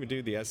don't even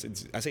do the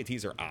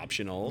SATs are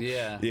optional.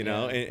 Yeah.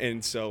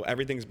 And so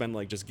everything's been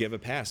like, just give a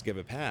pass.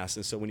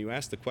 And so when you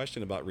ask the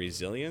question about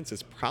resilience,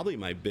 it's probably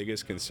my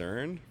biggest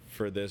concern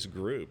for this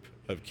group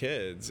of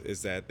kids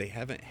is that they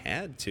haven't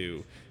had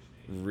to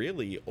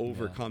really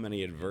overcome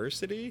any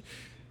adversity.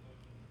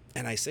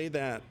 And I say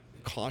that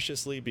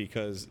cautiously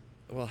because,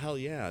 well, hell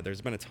yeah, there's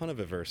been a ton of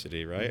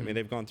adversity, right? I mean,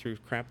 they've gone through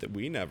crap that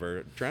we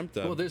never dreamt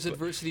of. Well, there's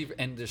adversity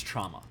and there's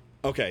trauma.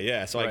 Okay,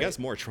 yeah. So I guess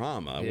more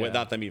trauma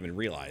without them even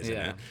realizing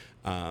it.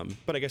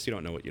 But I guess you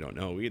don't know what you don't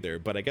know either.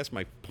 But I guess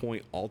my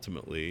point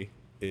ultimately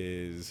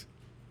is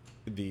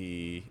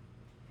the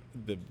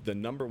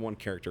number one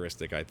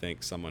characteristic, I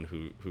think, someone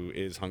who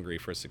is hungry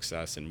for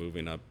success and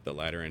moving up the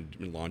ladder and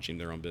launching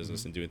their own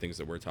business and doing things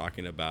that we're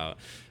talking about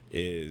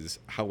is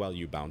how well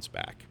you bounce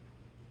back.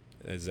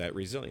 Is that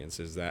resilience?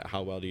 Is that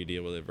how well do you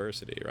deal with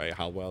adversity, right?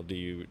 How well do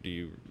you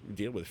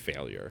deal with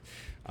failure?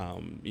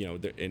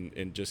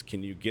 And just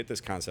can you get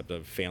this concept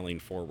of failing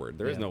forward?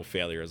 There is no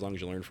failure as long as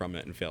you learn from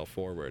it and fail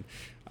forward.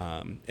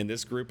 And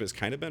this group has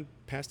kind of been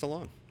passed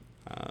along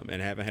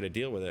and haven't had to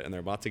deal with it, and they're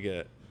about to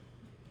get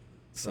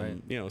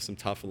some some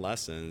tough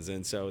lessons.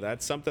 And so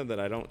that's something that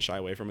I don't shy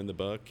away from in the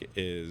book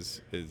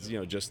is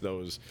just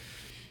those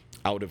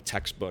out of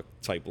textbook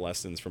type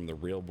lessons from the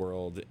real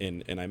world.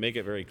 And I make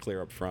it very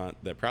clear up front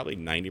that probably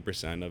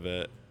 90% of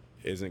it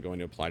isn't going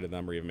to apply to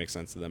them or even make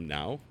sense to them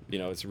now.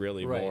 It's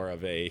really more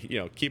of a,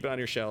 keep it on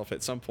your shelf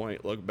at some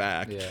point, look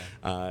back,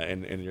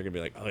 and you're gonna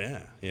be like, oh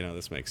yeah,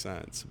 this makes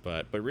sense.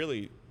 But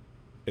really,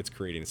 it's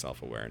creating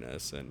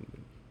self-awareness, and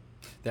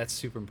that's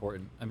super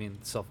important. I mean,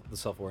 the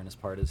self-awareness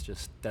part is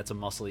just, that's a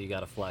muscle you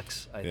got to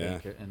flex, I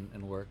think,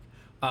 and work.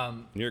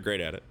 You're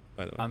great at it,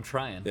 by the way. I'm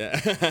trying.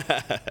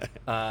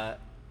 Yeah.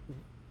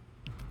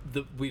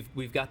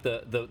 We've got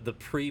the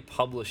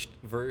pre-published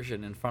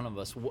version in front of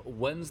us.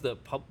 When's the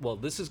well?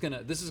 This is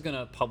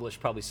gonna publish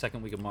probably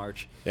second week of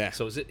March. Yeah.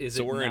 So is it?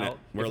 So we're now? in it.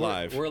 We're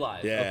live. We're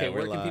live. Yeah. Okay.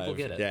 Where live. can people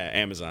get it? Yeah.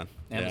 Amazon.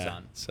 Yeah.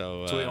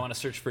 So we want to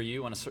search for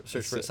you. Want to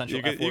search for essential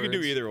you F can words?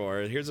 do either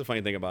or. Here's the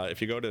funny thing about it.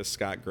 If you go to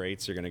Scott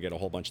Grates, you're going to get a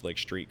whole bunch of like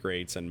street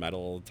grates and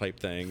metal type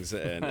things,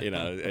 and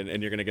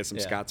and you're going to get some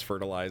Scott's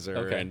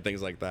fertilizer and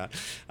things like that.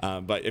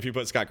 But if you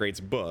put Scott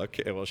Grates book,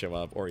 it will show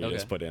up, or you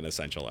just put in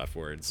essential F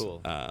words, cool.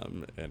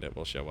 And it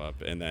will show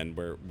up. And then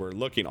we're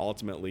looking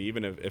ultimately,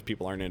 even if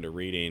people aren't into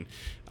reading.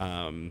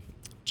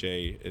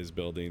 Jay is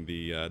building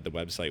the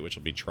website, which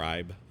will be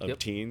Tribe of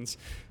Teens,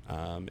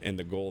 and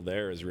the goal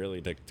there is really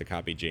to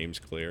copy James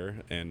Clear,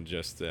 and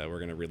just we're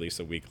going to release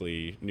a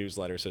weekly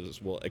newsletter, so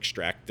we'll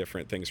extract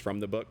different things from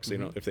the book.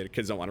 So if the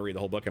kids don't want to read the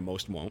whole book, and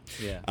most won't,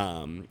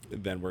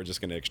 then we're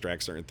just going to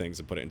extract certain things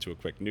and put it into a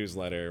quick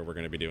newsletter. We're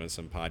going to be doing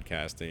some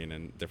podcasting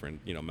and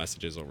different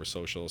messages over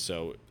social,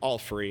 so all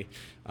free.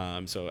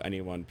 So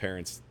anyone,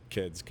 parents,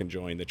 kids, can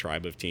join the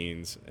Tribe of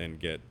Teens and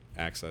get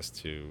access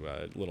to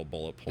little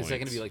bullet points. Is that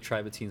going to be like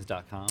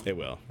tribeofteens.com? It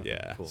will. Okay,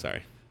 yeah. Cool.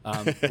 Sorry.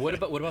 What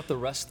about the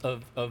rest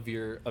of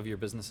your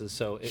businesses?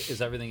 So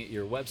is everything at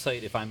your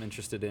website? If I'm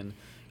interested in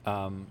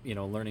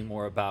learning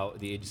more about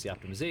the agency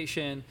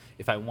optimization,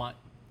 if I want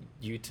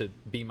you to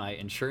be my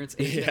insurance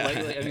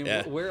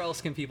agent, where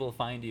else can people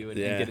find you and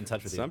get in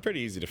touch with you? So I'm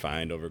pretty easy to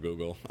find over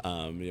Google,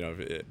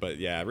 but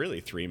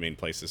really 3 main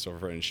places. So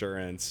for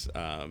insurance,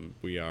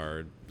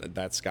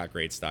 that's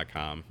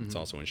scottgrates.com. It's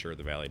also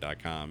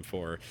insurethevalley.com.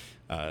 For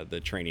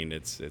the training,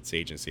 it's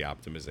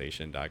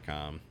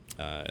agencyoptimization.com.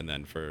 And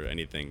then for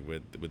anything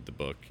with the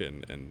book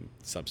and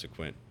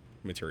subsequent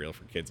material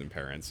for kids and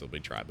parents, it'll be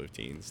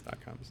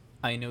tribeofteens.com.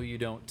 I know you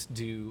don't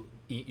do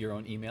your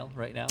own email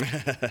right now,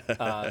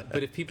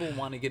 but if people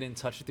want to get in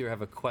touch with you or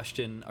have a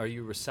question, are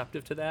you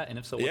receptive to that? And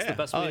if so, what's the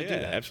best way to do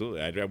that?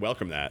 Absolutely. I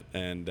welcome that.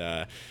 And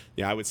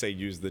I would say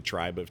use the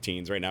Tribe of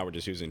Teens. Right now we're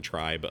just using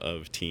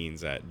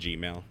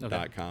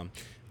tribeofteens@gmail.com.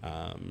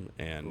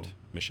 And cool.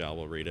 Michelle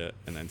will read it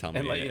and then tell me.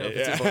 And let you know if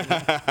it's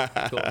important.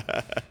 Cool.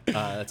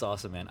 That's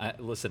awesome, man.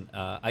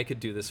 I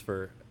could do this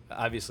for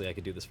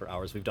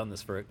hours. We've done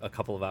this for a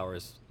couple of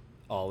hours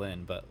all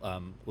in, but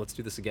let's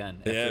do this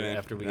again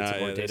after we get some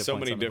more data points. So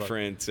many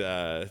different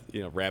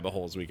rabbit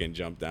holes we can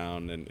jump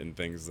down and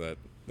things that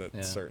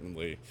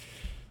certainly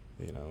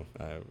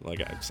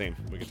same.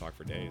 We could talk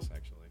for days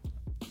actually.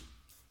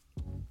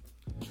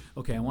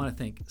 Okay, I want to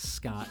thank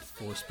Scott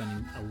for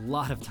spending a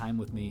lot of time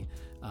with me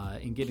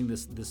in getting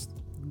this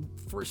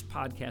first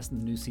podcast in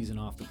the new season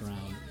off the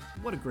ground.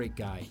 What a great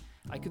guy.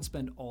 I could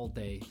spend all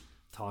day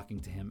talking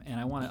to him. And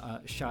I want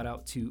to shout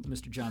out to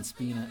Mr. John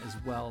Spina as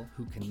well,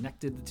 who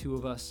connected the two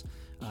of us.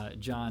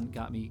 John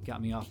got me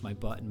off my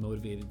butt and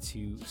motivated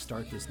to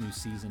start this new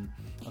season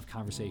of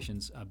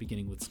conversations,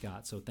 beginning with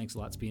Scott. So thanks a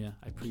lot, Spina.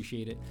 I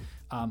appreciate it.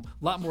 A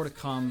lot more to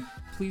come.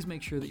 Please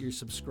make sure that you're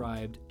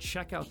subscribed.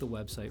 Check out the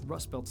website,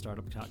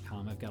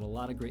 rustbeltstartup.com. I've got a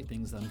lot of great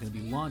things that I'm going to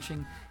be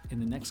launching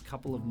in the next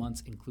couple of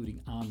months, including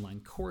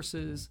online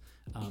courses,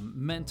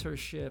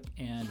 mentorship,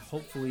 and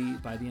hopefully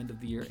by the end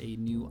of the year, a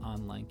new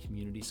online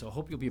community. So I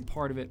hope you'll be a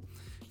part of it.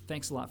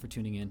 Thanks a lot for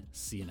tuning in.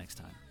 See you next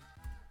time.